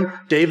 Abraham,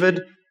 David,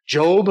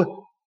 Job,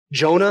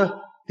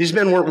 Jonah, these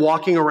men weren't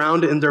walking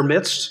around in their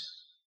midst.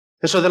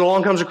 And so then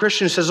along comes a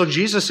Christian who says, look,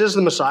 Jesus is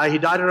the Messiah. He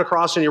died on a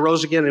cross and he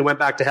rose again and he went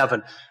back to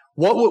heaven.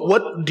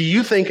 What do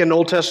you think an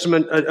Old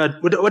Testament,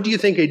 what do you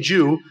think a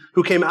Jew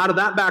who came out of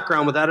that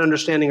background with that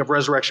understanding of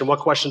resurrection, what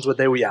questions would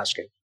they be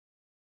asking?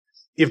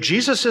 If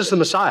Jesus is the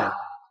Messiah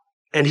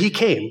and he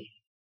came,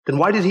 then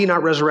why did he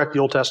not resurrect the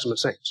Old Testament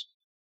saints?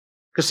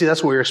 Because see,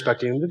 that's what we're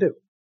expecting him to do.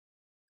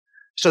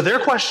 So their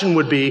question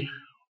would be,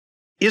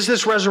 is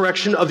this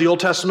resurrection of the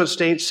Old Testament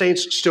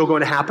saints still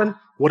going to happen?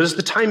 What is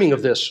the timing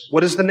of this?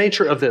 What is the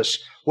nature of this?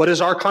 What is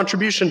our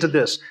contribution to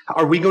this?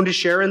 Are we going to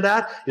share in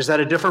that? Is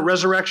that a different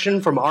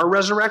resurrection from our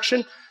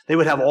resurrection? They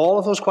would have all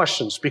of those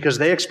questions because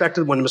they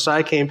expected when the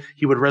Messiah came,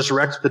 he would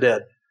resurrect the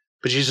dead.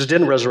 But Jesus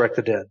didn't resurrect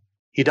the dead.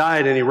 He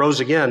died and he rose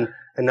again.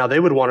 And now they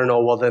would want to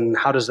know, well, then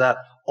how does that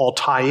all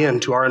tie in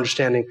to our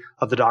understanding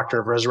of the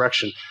doctrine of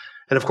resurrection?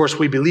 And of course,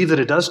 we believe that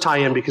it does tie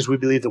in because we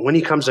believe that when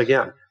he comes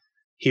again,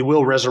 he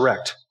will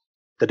resurrect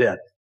the dead.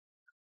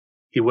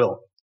 He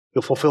will.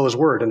 He'll fulfill his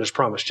word and his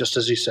promise, just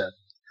as he said.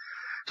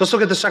 So let's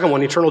look at the second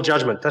one, eternal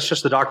judgment. That's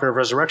just the doctrine of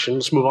resurrection.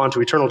 Let's move on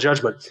to eternal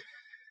judgment.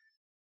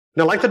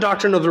 Now, like the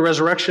doctrine of the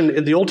resurrection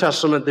in the Old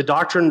Testament, the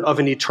doctrine of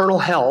an eternal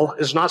hell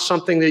is not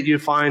something that you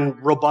find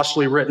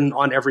robustly written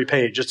on every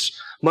page. It's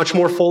much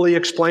more fully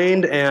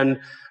explained and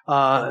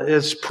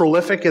is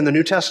prolific in the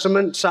New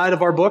Testament side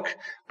of our book,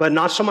 but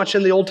not so much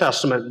in the Old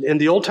Testament. In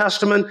the Old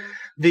Testament,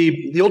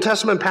 the Old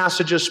Testament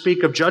passages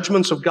speak of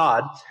judgments of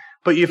God,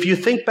 but if you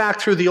think back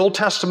through the Old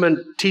Testament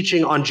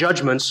teaching on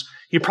judgments,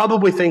 you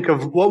probably think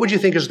of, what would you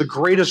think is the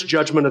greatest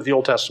judgment of the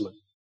Old Testament?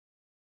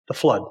 The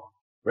flood,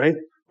 right?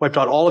 Wiped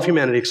out all of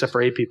humanity except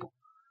for 8 people.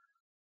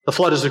 The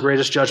flood is the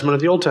greatest judgment of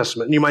the Old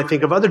Testament. And you might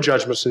think of other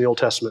judgments in the Old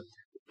Testament.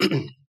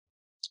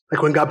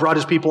 Like when God brought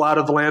his people out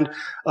of the land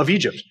of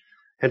Egypt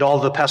and all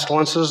the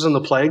pestilences and the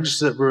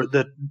plagues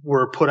that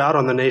were put out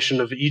on the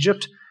nation of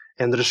Egypt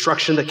and the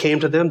destruction that came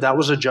to them, that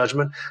was a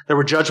judgment. There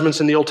were judgments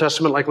in the Old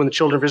Testament, like when the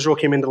children of Israel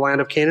came into the land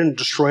of Canaan and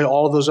destroyed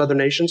all of those other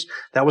nations.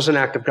 That was an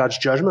act of God's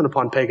judgment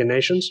upon pagan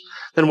nations.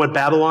 Then when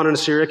Babylon and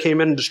Assyria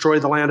came in and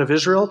destroyed the land of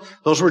Israel,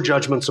 those were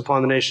judgments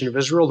upon the nation of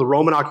Israel. The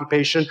Roman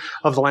occupation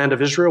of the land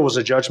of Israel was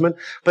a judgment.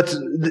 But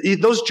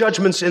those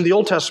judgments in the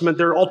Old Testament,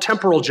 they're all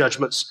temporal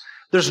judgments.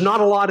 There's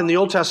not a lot in the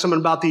Old Testament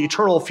about the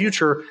eternal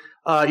future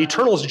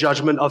eternal's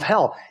judgment of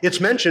hell. It's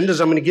mentioned, as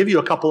I'm going to give you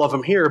a couple of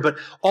them here, but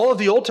all of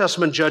the Old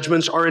Testament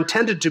judgments are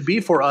intended to be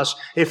for us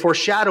a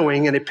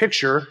foreshadowing and a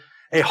picture,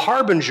 a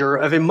harbinger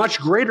of a much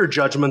greater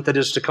judgment that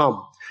is to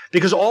come.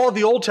 Because all of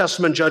the Old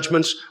Testament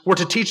judgments were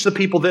to teach the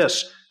people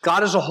this: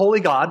 God is a holy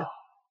God,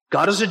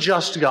 God is a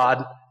just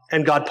God,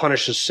 and God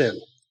punishes sin.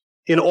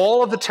 In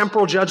all of the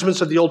temporal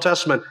judgments of the Old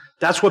Testament,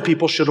 that's what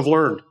people should have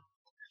learned.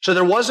 So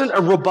there wasn't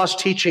a robust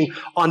teaching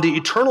on the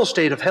eternal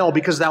state of hell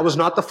because that was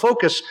not the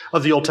focus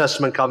of the Old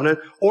Testament covenant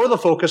or the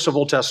focus of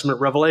Old Testament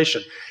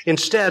revelation.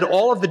 Instead,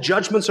 all of the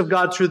judgments of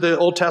God through the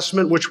Old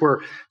Testament, which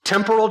were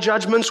temporal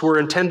judgments, were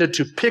intended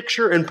to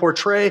picture and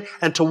portray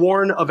and to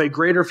warn of a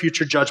greater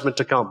future judgment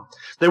to come.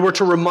 They were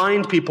to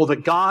remind people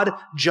that God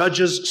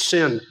judges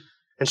sin,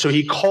 and so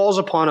he calls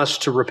upon us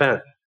to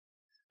repent.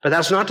 But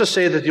that's not to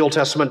say that the Old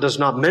Testament does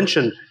not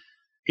mention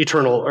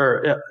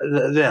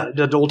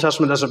the Old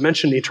Testament doesn't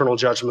mention eternal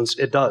judgments.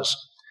 It does.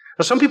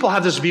 Now, some people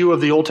have this view of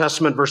the Old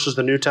Testament versus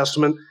the New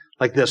Testament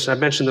like this. I've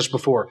mentioned this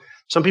before.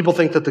 Some people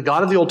think that the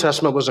God of the Old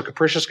Testament was a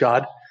capricious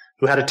God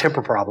who had a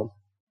temper problem.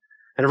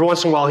 And every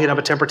once in a while, he'd have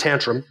a temper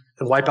tantrum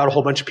and wipe out a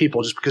whole bunch of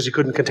people just because he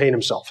couldn't contain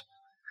himself.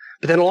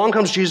 But then along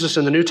comes Jesus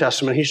in the New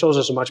Testament. He shows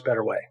us a much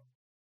better way.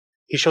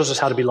 He shows us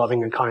how to be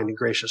loving and kind and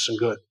gracious and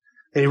good.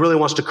 And he really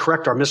wants to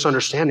correct our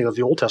misunderstanding of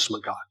the Old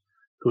Testament God,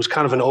 who was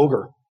kind of an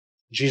ogre.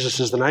 Jesus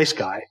is the nice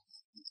guy,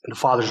 and the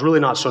Father's really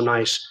not so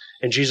nice,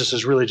 and Jesus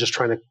is really just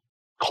trying to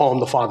calm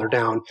the Father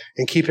down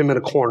and keep him in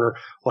a corner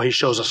while he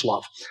shows us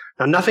love.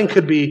 Now, nothing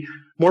could be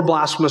more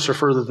blasphemous or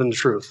further than the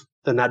truth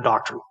than that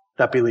doctrine,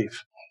 that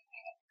belief.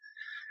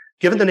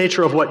 Given the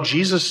nature of what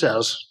Jesus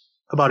says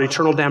about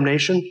eternal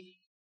damnation,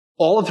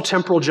 all of the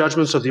temporal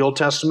judgments of the Old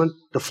Testament,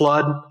 the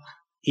flood,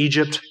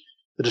 Egypt,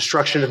 the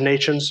destruction of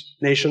nations,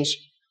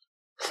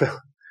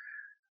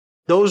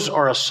 those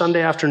are a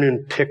Sunday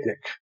afternoon picnic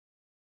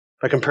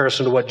by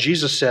comparison to what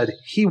Jesus said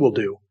he will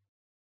do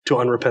to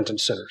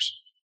unrepentant sinners.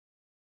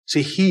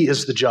 See, he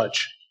is the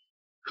judge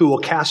who will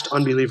cast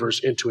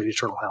unbelievers into an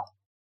eternal hell.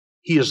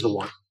 He is the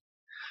one.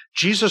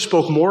 Jesus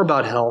spoke more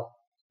about hell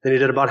than he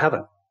did about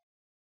heaven.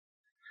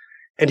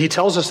 And he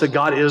tells us that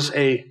God is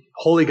a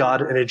holy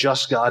God and a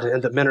just God,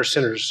 and that men are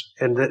sinners,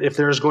 and that if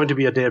there is going to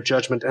be a day of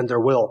judgment, and there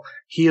will,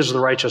 he is the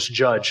righteous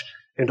judge,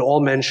 and all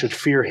men should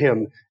fear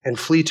him and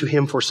flee to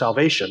him for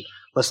salvation,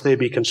 lest they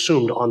be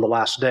consumed on the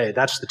last day.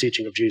 That's the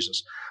teaching of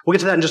Jesus. We'll get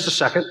to that in just a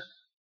second,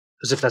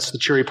 as if that's the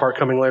cheery part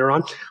coming later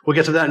on. We'll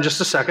get to that in just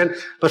a second.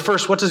 But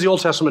first, what does the Old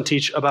Testament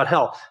teach about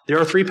hell? There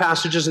are 3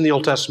 passages in the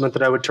Old Testament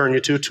that I would turn you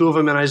to, 2 of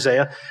them in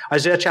Isaiah.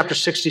 Isaiah chapter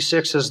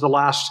 66 is the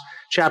last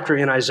chapter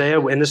in Isaiah,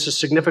 and this is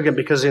significant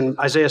because in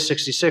Isaiah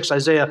 66,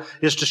 Isaiah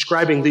is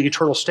describing the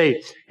eternal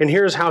state. And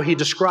here's how he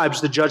describes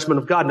the judgment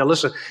of God. Now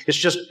listen,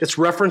 it's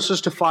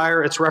references to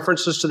fire, it's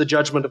references to the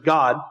judgment of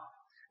God.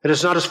 It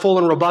is not as full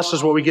and robust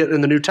as what we get in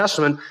the New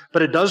Testament,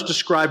 but it does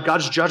describe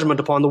God's judgment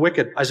upon the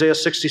wicked. Isaiah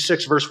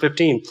 66, verse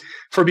 15.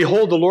 For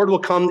behold, the Lord will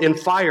come in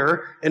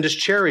fire, and his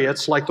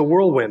chariots like the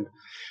whirlwind,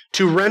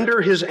 to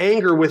render his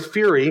anger with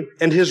fury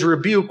and his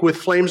rebuke with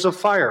flames of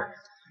fire.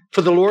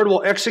 For the Lord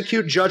will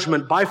execute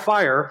judgment by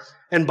fire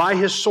and by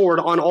his sword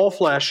on all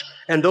flesh,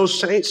 and those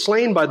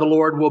slain by the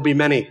Lord will be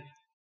many.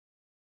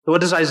 So what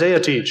does Isaiah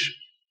teach?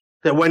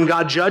 That when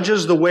God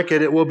judges the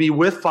wicked, it will be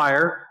with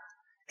fire,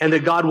 and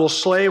that God will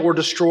slay or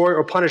destroy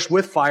or punish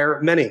with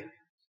fire many.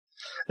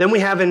 Then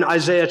we have in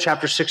Isaiah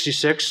chapter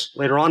 66,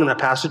 later on in that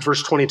passage,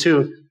 verse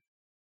 22,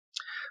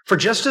 for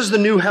just as the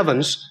new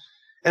heavens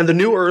and the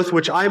new earth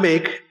which I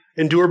make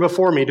endure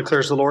before me,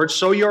 declares the Lord,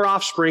 so your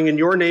offspring and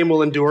your name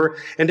will endure,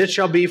 and it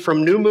shall be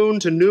from new moon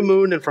to new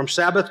moon and from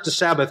Sabbath to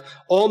Sabbath,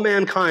 all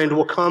mankind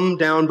will come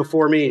down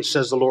before me,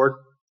 says the Lord.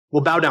 Will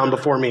bow down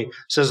before me,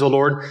 says the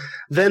Lord.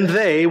 Then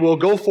they will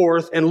go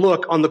forth and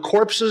look on the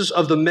corpses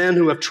of the men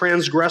who have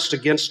transgressed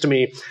against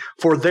me,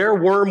 for their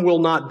worm will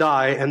not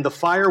die, and the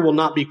fire will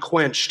not be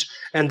quenched,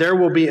 and there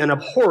will be an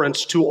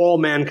abhorrence to all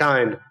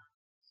mankind.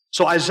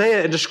 So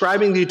Isaiah, in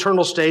describing the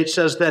eternal state,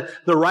 says that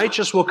the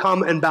righteous will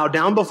come and bow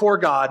down before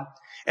God,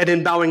 and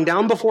in bowing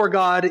down before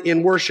God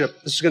in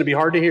worship, this is going to be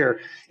hard to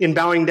hear, in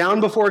bowing down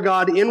before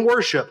God in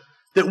worship,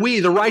 that we,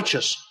 the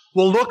righteous,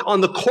 will look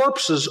on the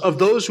corpses of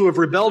those who have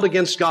rebelled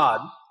against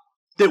God,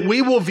 that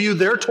we will view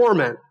their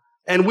torment,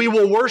 and we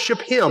will worship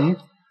him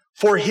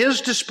for his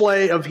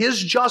display of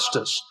his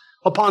justice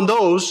upon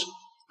those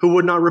who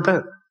would not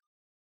repent.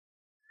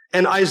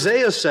 And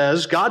Isaiah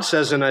says, God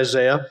says in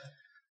Isaiah,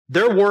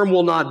 their worm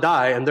will not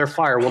die and their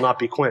fire will not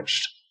be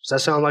quenched. Does that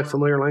sound like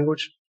familiar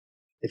language?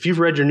 If you've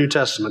read your New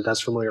Testament,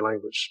 that's familiar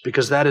language,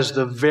 because that is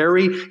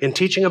in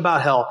teaching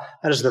about hell,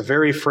 that is the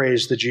very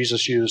phrase that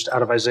Jesus used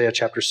out of Isaiah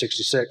chapter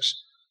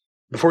 66.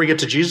 Before we get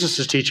to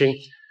Jesus' teaching,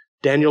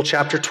 Daniel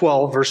chapter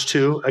 12, verse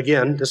 2,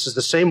 again, this is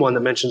the same one that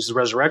mentions the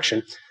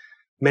resurrection.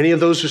 Many of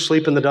those who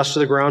sleep in the dust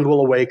of the ground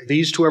will awake,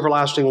 these to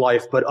everlasting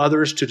life, but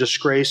others to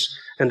disgrace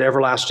and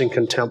everlasting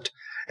contempt.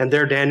 And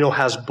there Daniel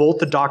has both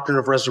the doctrine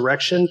of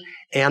resurrection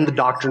and the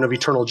doctrine of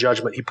eternal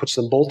judgment. He puts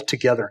them both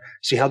together.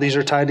 See how these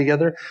are tied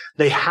together?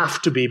 They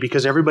have to be,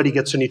 because everybody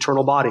gets an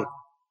eternal body.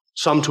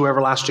 Some to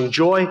everlasting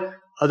joy,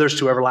 others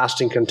to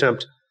everlasting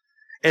contempt.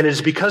 And it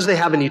is because they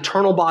have an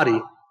eternal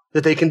body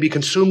that they can be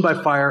consumed by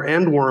fire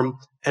and worm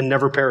and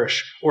never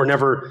perish or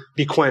never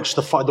be quenched.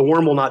 The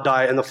worm will not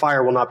die and the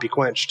fire will not be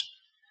quenched.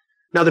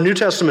 Now, the New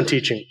Testament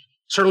teaching.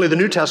 Certainly the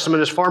New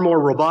Testament is far more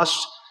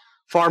robust,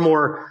 far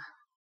more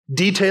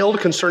detailed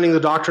concerning the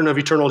doctrine of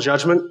eternal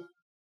judgment.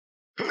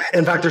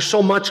 In fact, there's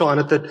so much on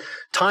it that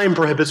time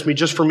prohibits me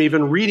just from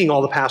even reading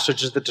all the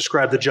passages that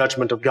describe the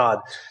judgment of God,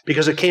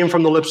 because it came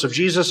from the lips of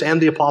Jesus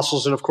and the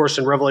apostles, and of course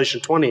in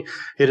Revelation 20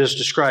 it is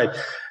described.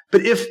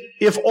 But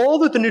if all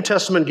that the New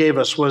Testament gave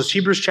us was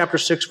Hebrews chapter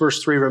 6,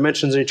 verse 3, where it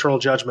mentions an eternal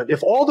judgment,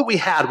 if all that we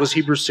had was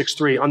Hebrews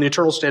 6:3 on the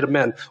eternal state of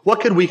men, what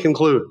could we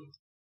conclude?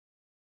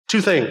 Two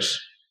things.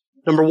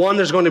 Number one,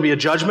 there's going to be a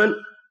judgment,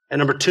 and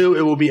number two,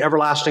 it will be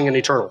everlasting and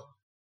eternal.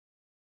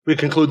 We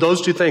conclude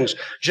those two things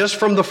just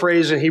from the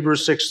phrase in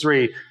Hebrews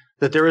 6:3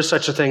 that there is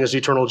such a thing as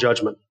eternal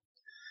judgment.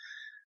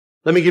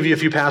 Let me give you a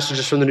few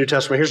passages from the New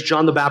Testament. Here's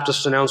John the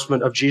Baptist's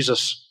announcement of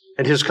Jesus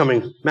and his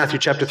coming. Matthew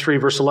chapter 3,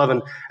 verse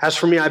 11. As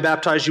for me, I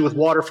baptize you with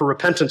water for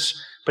repentance,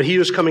 but he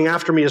who is coming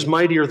after me is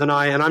mightier than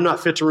I, and I'm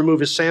not fit to remove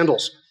his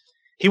sandals.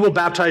 He will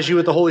baptize you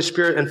with the Holy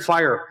Spirit and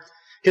fire.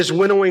 His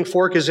winnowing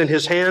fork is in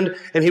his hand,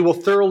 and he will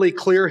thoroughly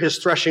clear his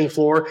threshing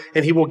floor,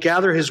 and he will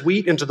gather his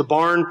wheat into the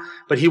barn,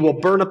 but he will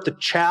burn up the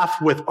chaff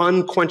with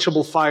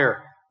unquenchable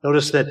fire.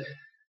 Notice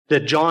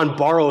that John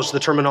borrows the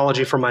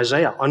terminology from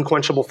Isaiah,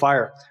 unquenchable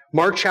fire.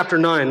 Mark chapter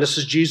 9, this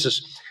is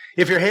Jesus.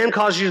 If your hand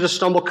causes you to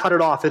stumble, cut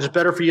it off. It is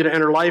better for you to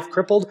enter life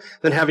crippled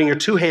than having your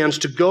two hands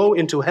to go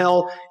into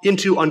hell,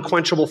 into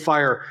unquenchable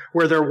fire,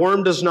 where their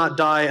worm does not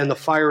die and the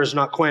fire is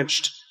not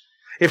quenched.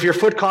 If your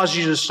foot causes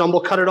you to stumble,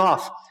 cut it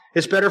off.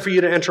 It's better for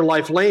you to enter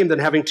life lame than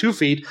having 2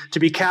 feet to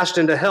be cast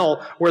into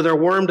hell, where their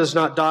worm does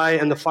not die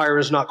and the fire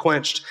is not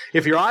quenched.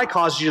 If your eye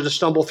causes you to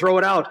stumble, throw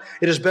it out.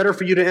 It is better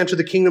for you to enter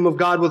the kingdom of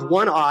God with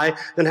 1 eye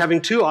than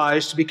having 2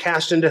 eyes to be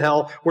cast into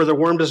hell, where the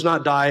worm does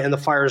not die and the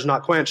fire is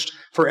not quenched.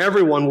 For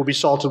everyone will be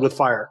salted with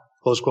fire.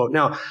 Close quote.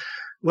 Now,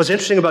 what's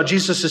interesting about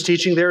Jesus'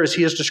 teaching there is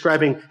he is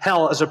describing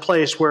hell as a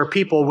place where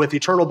people with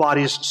eternal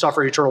bodies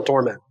suffer eternal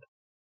torment.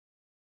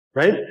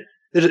 Right?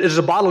 It is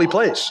a bodily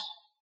place.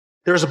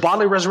 There is a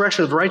bodily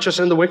resurrection of the righteous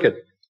and the wicked.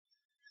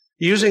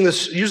 Using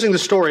the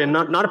story, and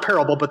not a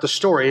parable, but the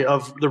story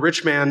of the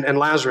rich man and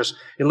Lazarus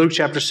in Luke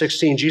chapter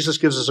 16, Jesus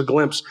gives us a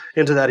glimpse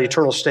into that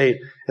eternal state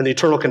and the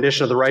eternal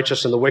condition of the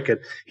righteous and the wicked.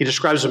 He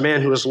describes a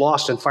man who is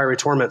lost in fiery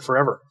torment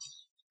forever.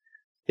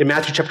 In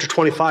Matthew chapter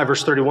 25,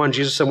 verse 31,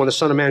 Jesus said, when the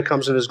Son of Man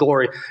comes in his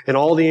glory and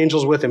all the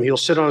angels with him, he'll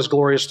sit on his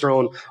glorious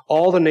throne.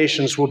 All the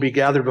nations will be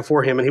gathered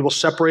before him, and he will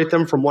separate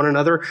them from one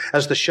another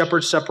as the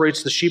shepherd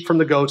separates the sheep from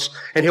the goats.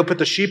 And he'll put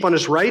the sheep on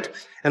his right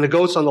and the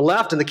goats on the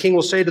left. And the king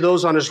will say to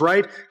those on his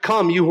right,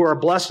 come, you who are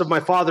blessed of my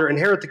Father,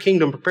 inherit the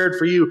kingdom prepared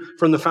for you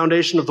from the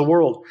foundation of the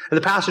world. And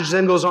the passage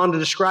then goes on to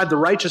describe the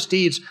righteous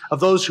deeds of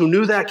those who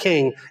knew that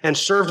king and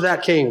served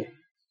that king,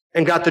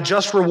 and got the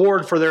just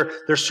reward for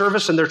their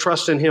service and their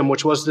trust in him,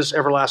 which was this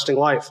everlasting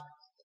life.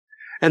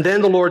 And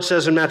then the Lord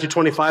says in Matthew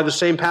 25, the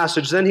same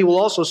passage, then he will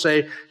also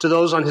say to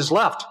those on his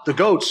left, the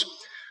goats,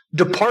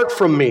 depart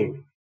from me,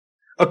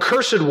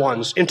 accursed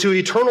ones, into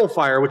eternal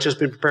fire, which has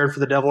been prepared for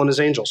the devil and his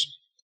angels.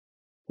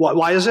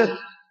 Why is it?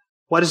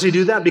 Why does he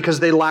do that? Because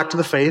they lacked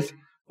the faith,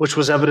 which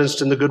was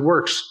evidenced in the good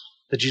works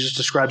that Jesus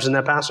describes in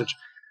that passage.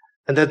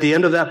 And at the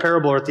end of that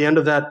parable, or at the end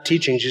of that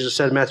teaching, Jesus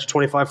said in Matthew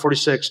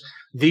 25:46,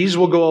 these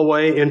will go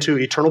away into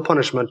eternal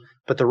punishment,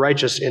 but the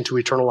righteous into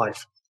eternal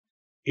life.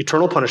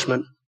 Eternal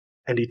punishment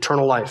and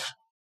eternal life.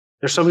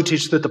 There's some who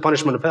teach that the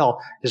punishment of hell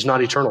is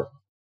not eternal.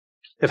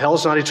 If hell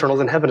is not eternal,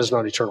 then heaven is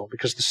not eternal,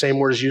 because the same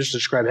word is used to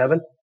describe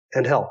heaven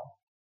and hell.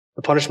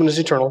 The punishment is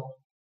eternal.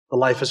 The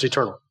life is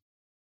eternal.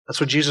 That's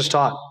what Jesus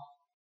taught.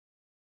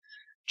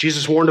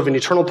 Jesus warned of an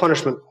eternal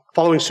punishment.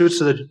 Following suit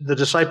to the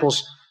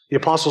disciples, the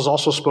apostles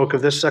also spoke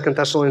of this. 2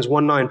 Thessalonians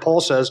 1:9, Paul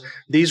says,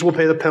 these will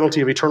pay the penalty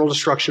of eternal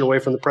destruction away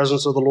from the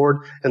presence of the Lord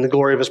and the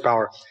glory of his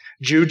power.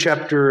 Jude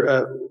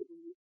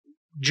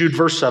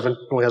verse 7,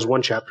 only has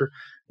one chapter.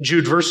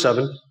 Jude verse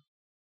 7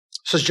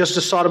 says, just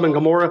as Sodom and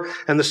Gomorrah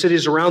and the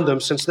cities around them,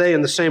 since they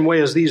in the same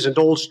way as these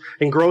indulged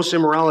in gross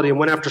immorality and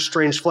went after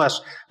strange flesh,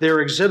 they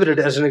are exhibited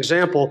as an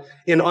example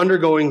in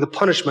undergoing the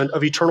punishment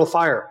of eternal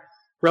fire.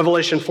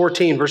 Revelation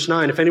 14, verse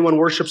 9, if anyone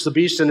worships the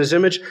beast in his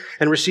image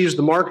and receives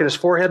the mark in his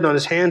forehead and on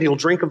his hand, he will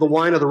drink of the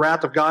wine of the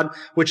wrath of God,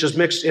 which is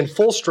mixed in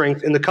full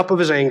strength in the cup of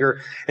his anger,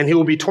 and he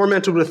will be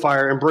tormented with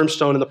fire and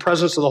brimstone in the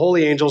presence of the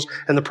holy angels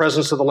and the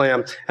presence of the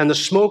Lamb. And the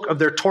smoke of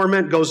their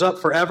torment goes up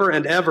forever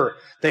and ever.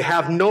 They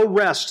have no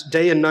rest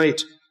day and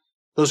night,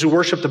 those who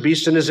worship the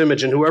beast in his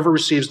image and whoever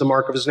receives the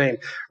mark of his name.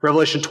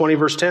 Revelation 20,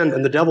 verse 10,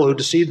 and the devil who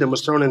deceived them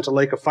was thrown into the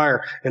lake of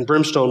fire and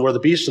brimstone, where the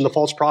beast and the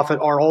false prophet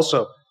are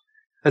also.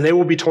 And they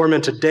will be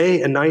tormented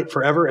day and night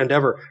forever and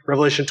ever.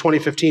 Revelation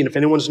 20:15, if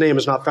anyone's name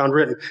is not found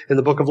written in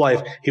the book of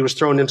life, he was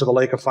thrown into the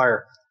lake of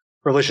fire.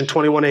 Revelation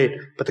 21:8,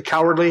 but the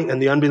cowardly and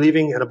the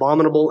unbelieving and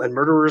abominable and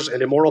murderers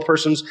and immoral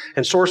persons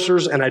and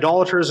sorcerers and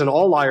idolaters and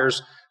all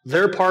liars,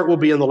 their part will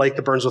be in the lake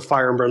that burns with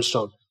fire and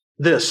brimstone.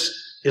 This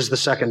is the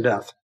second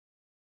death.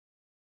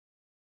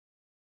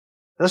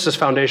 This is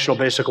foundational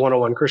basic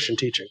 101 Christian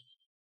teaching.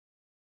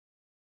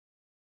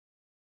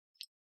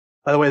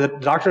 By the way, the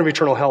doctrine of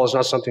eternal hell is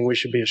not something we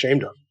should be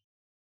ashamed of.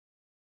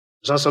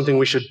 It's not something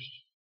we should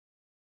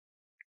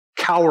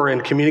cower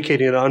in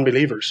communicating to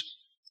unbelievers.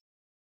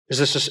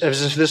 As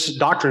if this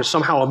doctrine is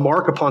somehow a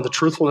mark upon the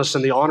truthfulness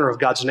and the honor of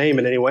God's name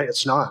in any way.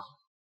 It's not.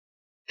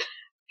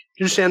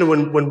 You understand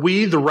when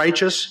we, the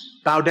righteous,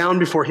 bow down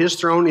before his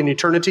throne in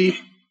eternity,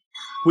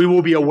 we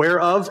will be aware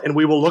of and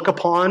we will look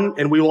upon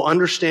and we will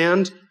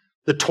understand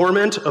the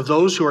torment of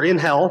those who are in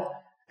hell,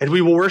 and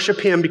we will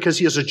worship him because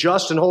he is a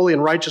just and holy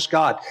and righteous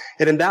God.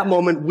 And in that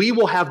moment, we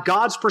will have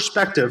God's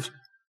perspective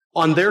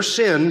on their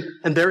sin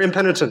and their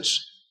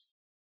impenitence.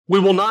 We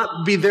will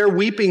not be there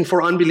weeping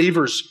for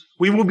unbelievers.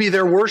 We will be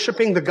there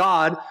worshiping the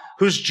God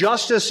whose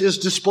justice is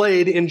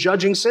displayed in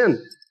judging sin,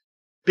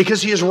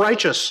 because he is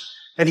righteous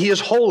and he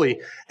is holy.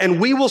 And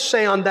we will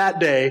say on that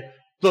day,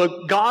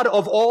 the God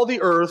of all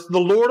the earth, the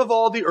Lord of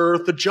all the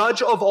earth, the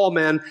judge of all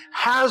men,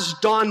 has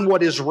done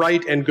what is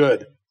right and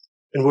good,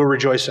 and we'll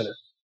rejoice in it.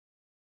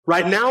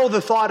 Right now,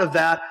 the thought of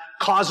that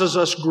causes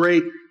us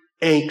great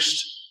angst.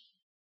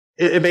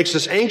 It makes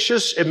us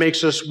anxious, it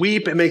makes us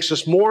weep, it makes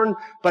us mourn,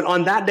 but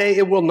on that day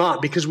it will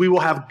not, because we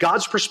will have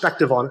God's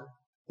perspective on it.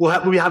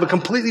 We have a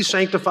completely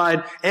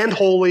sanctified and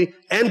holy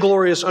and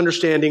glorious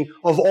understanding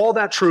of all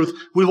that truth.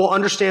 We will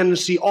understand and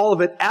see all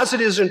of it as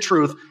it is in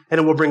truth, and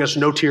it will bring us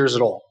no tears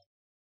at all.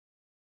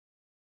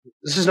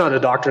 This is not a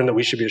doctrine that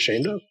we should be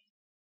ashamed of.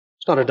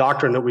 It's not a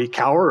doctrine that we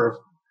cower or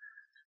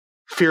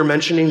fear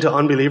mentioning to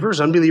unbelievers.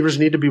 Unbelievers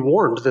need to be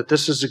warned that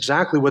this is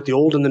exactly what the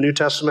Old and the New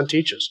Testament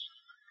teaches.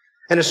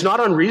 And it's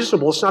not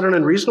unreasonable. It's not an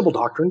unreasonable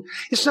doctrine.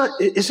 Is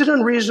it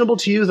unreasonable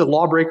to you that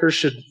lawbreakers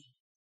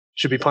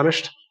should be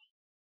punished?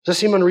 Does that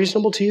seem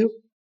unreasonable to you?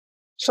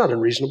 It's not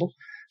unreasonable.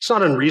 It's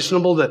not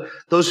unreasonable that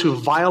those who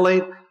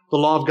violate the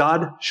law of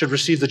God should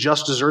receive the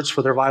just deserts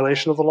for their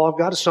violation of the law of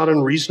God. It's not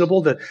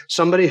unreasonable that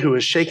somebody who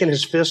has shaken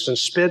his fist and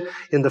spit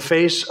in the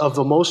face of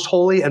the most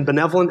holy and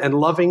benevolent and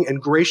loving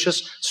and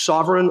gracious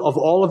sovereign of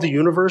all of the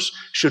universe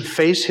should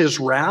face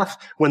his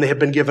wrath when they have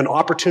been given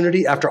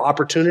opportunity after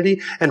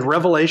opportunity and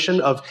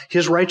revelation of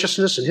his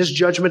righteousness and his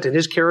judgment and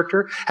his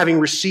character, having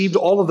received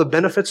all of the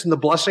benefits and the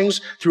blessings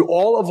through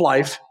all of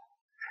life,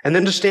 and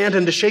then to stand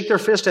and to shake their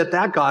fist at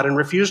that God and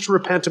refuse to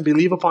repent and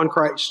believe upon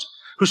Christ,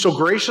 who so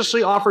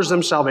graciously offers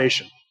them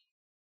salvation.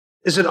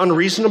 Is it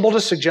unreasonable to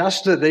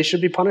suggest that they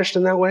should be punished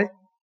in that way?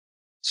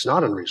 It's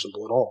not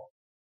unreasonable at all.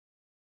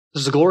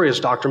 This is a glorious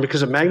doctrine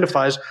because it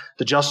magnifies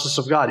the justice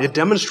of God. It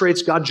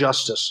demonstrates God's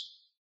justice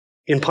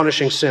in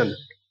punishing sin.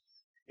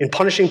 In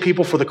punishing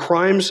people for the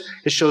crimes,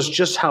 it shows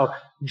just how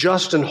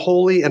just and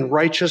holy and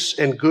righteous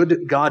and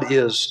good God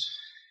is.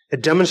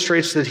 It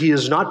demonstrates that he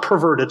is not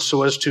perverted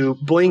so as to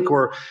blink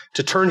or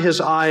to turn his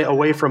eye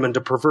away from and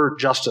to pervert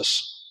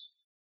justice.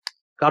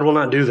 God will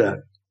not do that.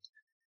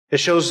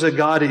 It shows that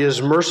God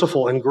is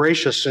merciful and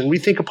gracious, and we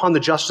think upon the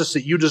justice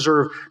that you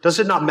deserve. Does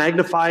it not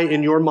magnify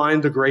in your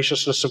mind the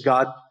graciousness of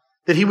God?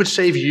 That he would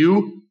save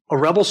you, a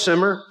rebel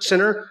sinner,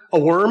 a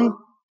worm,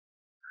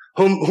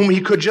 whom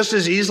he could just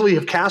as easily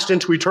have cast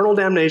into eternal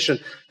damnation,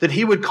 that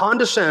he would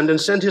condescend and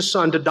send his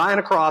son to die on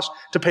a cross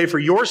to pay for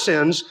your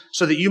sins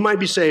so that you might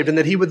be saved, and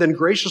that he would then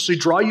graciously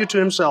draw you to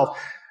himself.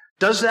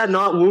 Does that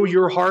not woo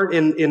your heart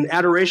in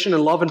adoration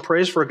and love and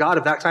praise for a God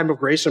of that type of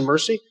grace and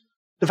mercy?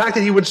 The fact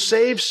that he would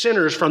save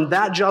sinners from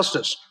that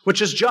justice,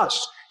 which is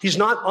just. He's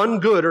not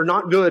ungood or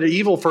not good or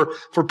evil for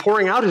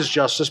pouring out his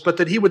justice, but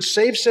that he would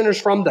save sinners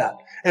from that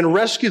and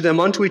rescue them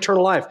unto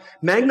eternal life,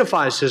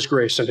 magnifies his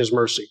grace and his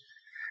mercy.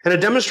 And it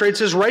demonstrates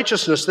his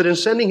righteousness that in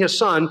sending his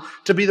son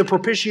to be the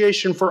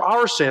propitiation for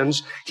our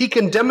sins, he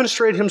can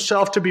demonstrate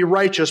himself to be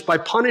righteous by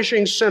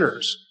punishing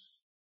sinners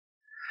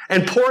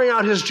and pouring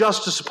out his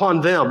justice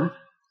upon them,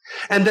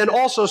 and then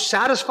also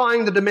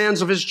satisfying the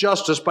demands of his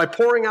justice by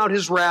pouring out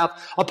his wrath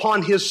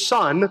upon his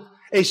son,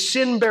 a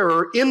sin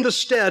bearer, in the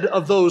stead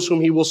of those whom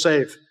he will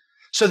save,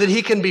 so that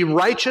he can be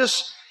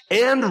righteous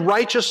and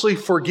righteously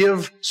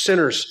forgive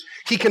sinners.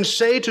 He can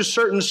say to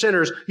certain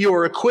sinners, you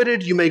are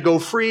acquitted, you may go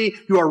free,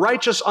 you are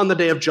righteous on the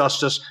day of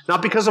justice,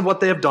 not because of what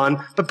they have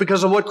done, but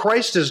because of what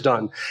Christ has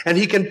done. And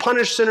he can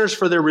punish sinners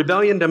for their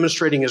rebellion,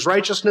 demonstrating his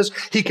righteousness.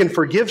 He can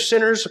forgive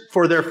sinners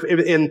for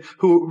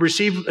who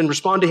receive and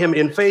respond to him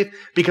in faith,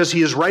 because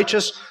he is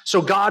righteous.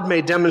 So God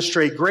may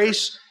demonstrate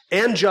grace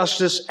and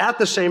justice at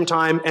the same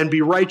time and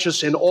be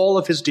righteous in all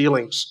of his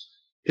dealings.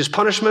 His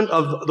punishment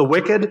of the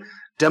wicked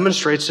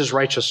demonstrates his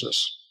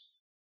righteousness,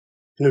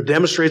 and it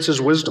demonstrates his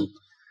wisdom.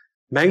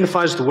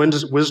 Magnifies the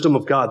wisdom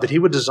of God, that he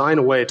would design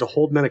a way to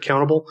hold men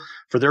accountable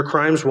for their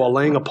crimes while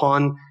laying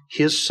upon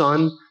his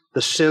son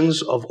the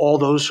sins of all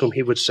those whom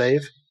he would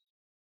save.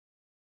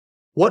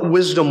 What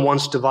wisdom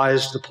once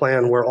devised the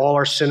plan where all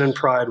our sin and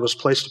pride was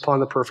placed upon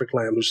the perfect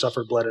Lamb who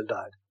suffered, bled, and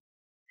died?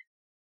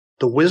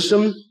 The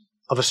wisdom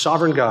of a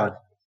sovereign God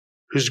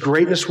whose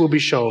greatness will be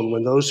shown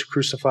when those who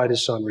crucified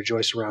his son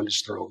rejoice around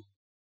his throne.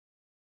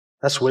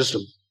 That's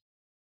wisdom.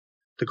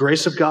 The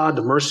grace of God,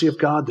 the mercy of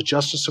God, the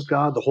justice of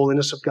God, the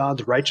holiness of God,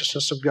 the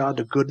righteousness of God,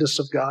 the goodness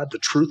of God, the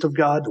truth of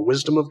God, the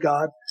wisdom of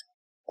God,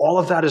 all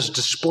of that is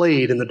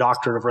displayed in the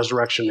doctrine of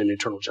resurrection and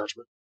eternal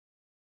judgment.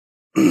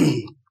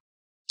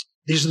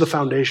 These are the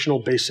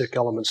foundational, basic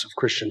elements of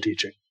Christian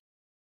teaching.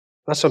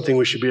 Not something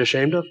we should be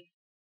ashamed of.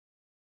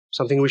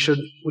 Something we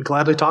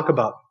gladly talk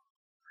about.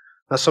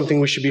 Not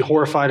something we should be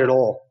horrified at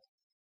all.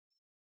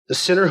 The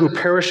sinner who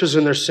perishes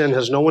in their sin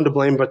has no one to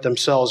blame but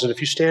themselves. And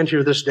if you stand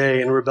here this day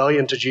in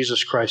rebellion to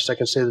Jesus Christ, I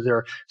can say that there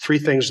are three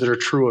things that are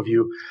true of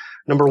you.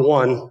 Number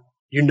one,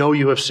 you know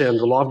you have sinned.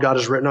 The law of God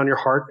is written on your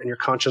heart, and your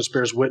conscience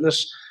bears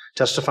witness,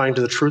 testifying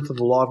to the truth of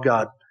the law of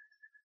God.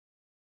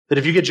 That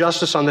if you get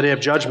justice on the day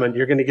of judgment,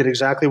 you're going to get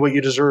exactly what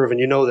you deserve, and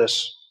you know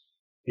this.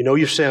 You know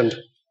you've sinned.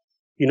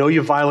 You know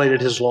you've violated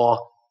his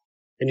law.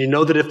 And you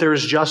know that if there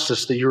is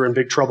justice, that you're in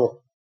big trouble.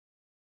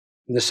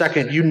 And the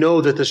second, you know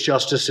that this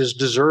justice is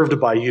deserved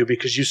by you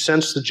because you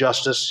sense the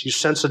justice. You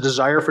sense a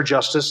desire for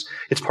justice.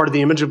 It's part of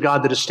the image of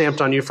God that is stamped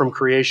on you from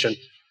creation,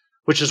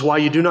 which is why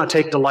you do not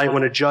take delight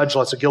when a judge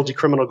lets a guilty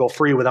criminal go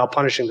free without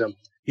punishing them.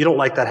 You don't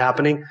like that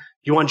happening.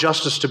 You want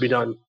justice to be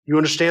done. You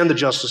understand that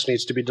justice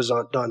needs to be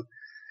done.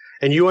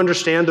 And you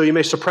understand, though you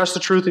may suppress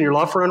the truth in your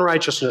love for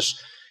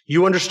unrighteousness,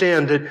 you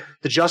understand that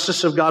the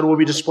justice of God will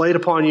be displayed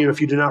upon you if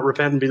you do not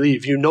repent and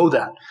believe. You know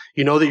that.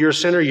 You know that you're a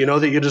sinner. You know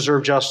that you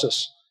deserve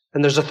justice.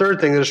 And there's a third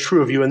thing that is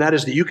true of you, and that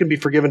is that you can be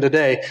forgiven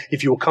today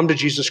if you will come to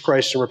Jesus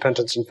Christ in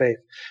repentance and faith.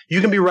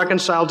 You can be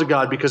reconciled to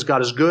God because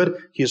God is good,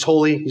 he is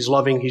holy, he's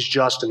loving, he's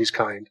just, and he's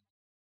kind.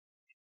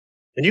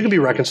 And you can be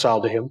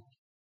reconciled to him.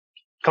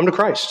 Come to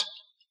Christ.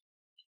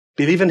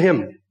 Believe in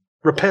him.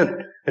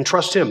 Repent and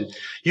trust him.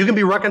 You can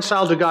be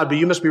reconciled to God, but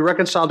you must be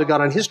reconciled to God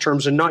on his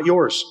terms and not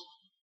yours.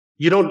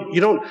 You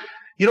don't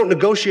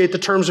negotiate the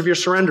terms of your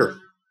surrender.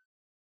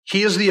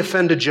 He is the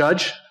offended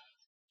judge.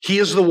 He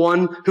is the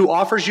one who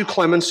offers you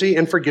clemency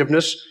and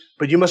forgiveness,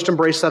 but you must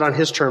embrace that on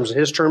his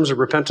terms of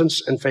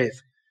repentance and faith.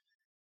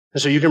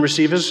 And so you can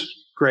receive his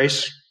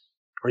grace,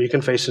 or you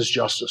can face his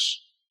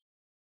justice.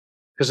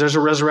 Because there's a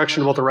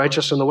resurrection of both the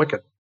righteous and the wicked.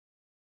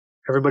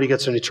 Everybody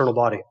gets an eternal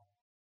body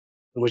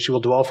in which you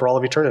will dwell for all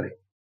of eternity.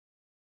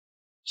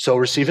 So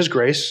receive his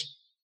grace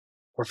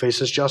or face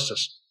his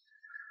justice.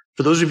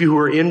 For those of you who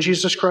are in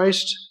Jesus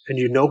Christ and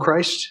you know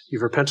Christ,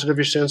 you've repented of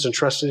your sins and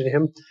trusted in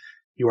him,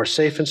 you are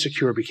safe and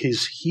secure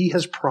because he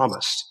has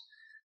promised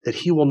that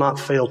he will not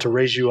fail to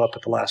raise you up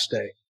at the last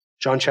day.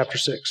 John chapter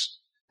 6.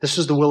 This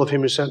is the will of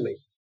him who sent me,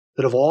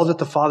 that of all that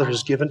the Father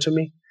has given to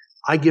me,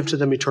 I give to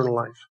them eternal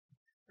life.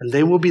 And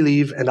they will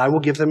believe, and I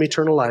will give them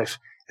eternal life,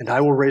 and I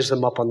will raise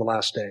them up on the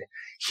last day.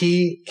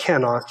 He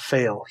cannot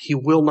fail. He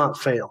will not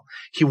fail.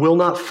 He will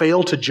not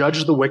fail to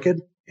judge the wicked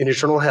in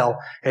eternal hell,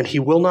 and he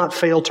will not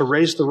fail to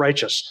raise the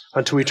righteous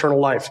unto eternal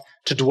life,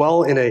 to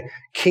dwell in a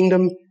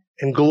kingdom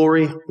and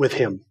glory with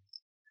him.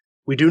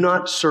 We do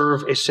not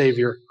serve a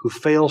Savior who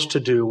fails to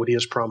do what he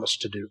has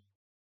promised to do.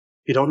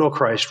 If you don't know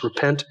Christ,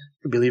 repent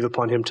and believe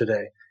upon him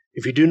today.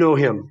 If you do know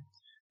him,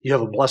 you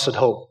have a blessed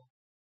hope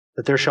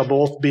that there shall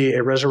both be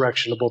a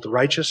resurrection of both the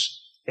righteous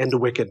and the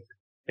wicked,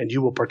 and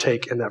you will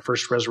partake in that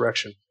first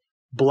resurrection.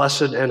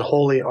 Blessed and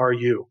holy are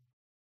you,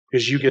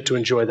 because you get to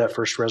enjoy that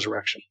first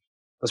resurrection.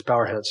 Let's bow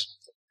our heads.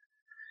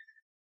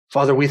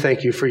 Father, we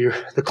thank you for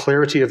the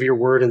clarity of your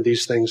word in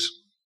these things.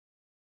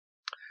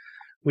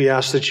 We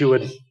ask that you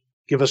would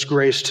give us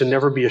grace to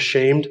never be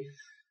ashamed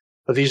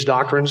of these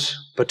doctrines,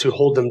 but to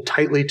hold them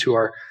tightly to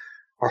our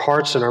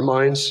hearts and our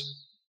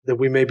minds, that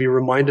we may be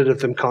reminded of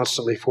them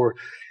constantly. For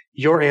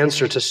your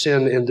answer to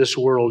sin in this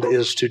world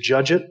is to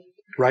judge it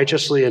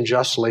righteously and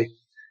justly.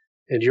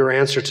 And your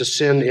answer to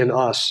sin in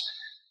us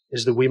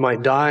is that we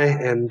might die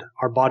and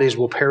our bodies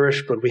will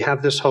perish, but we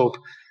have this hope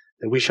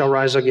that we shall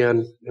rise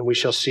again and we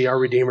shall see our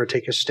Redeemer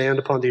take his stand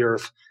upon the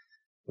earth.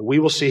 And we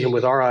will see him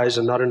with our eyes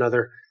and not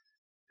another.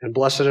 And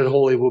blessed and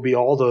holy will be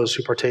all those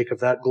who partake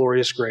of that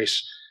glorious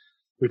grace.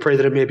 We pray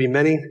that it may be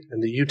many,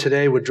 and that you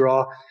today would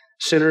draw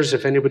sinners,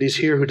 if anybody's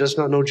here who does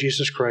not know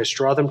Jesus Christ,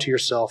 draw them to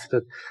yourself,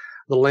 that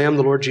the Lamb,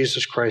 the Lord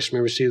Jesus Christ, may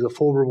receive the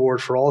full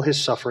reward for all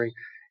his suffering,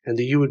 and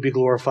that you would be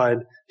glorified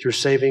through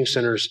saving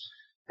sinners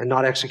and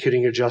not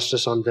executing your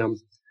justice on them.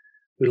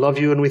 We love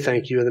you and we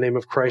thank you in the name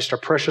of Christ, our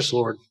precious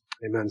Lord.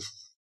 Amen.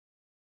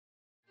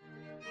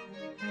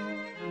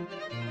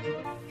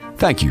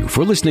 Thank you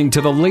for listening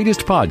to the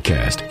latest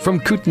podcast from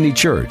Kootenai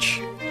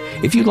Church.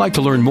 If you'd like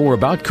to learn more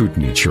about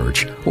Kootenai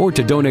Church or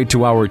to donate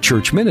to our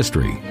church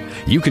ministry,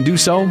 you can do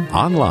so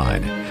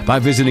online by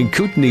visiting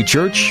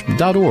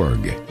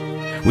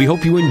kootenaichurch.org. We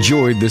hope you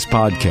enjoyed this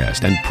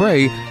podcast and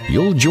pray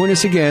you'll join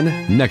us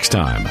again next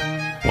time.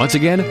 Once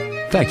again,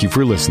 thank you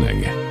for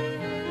listening.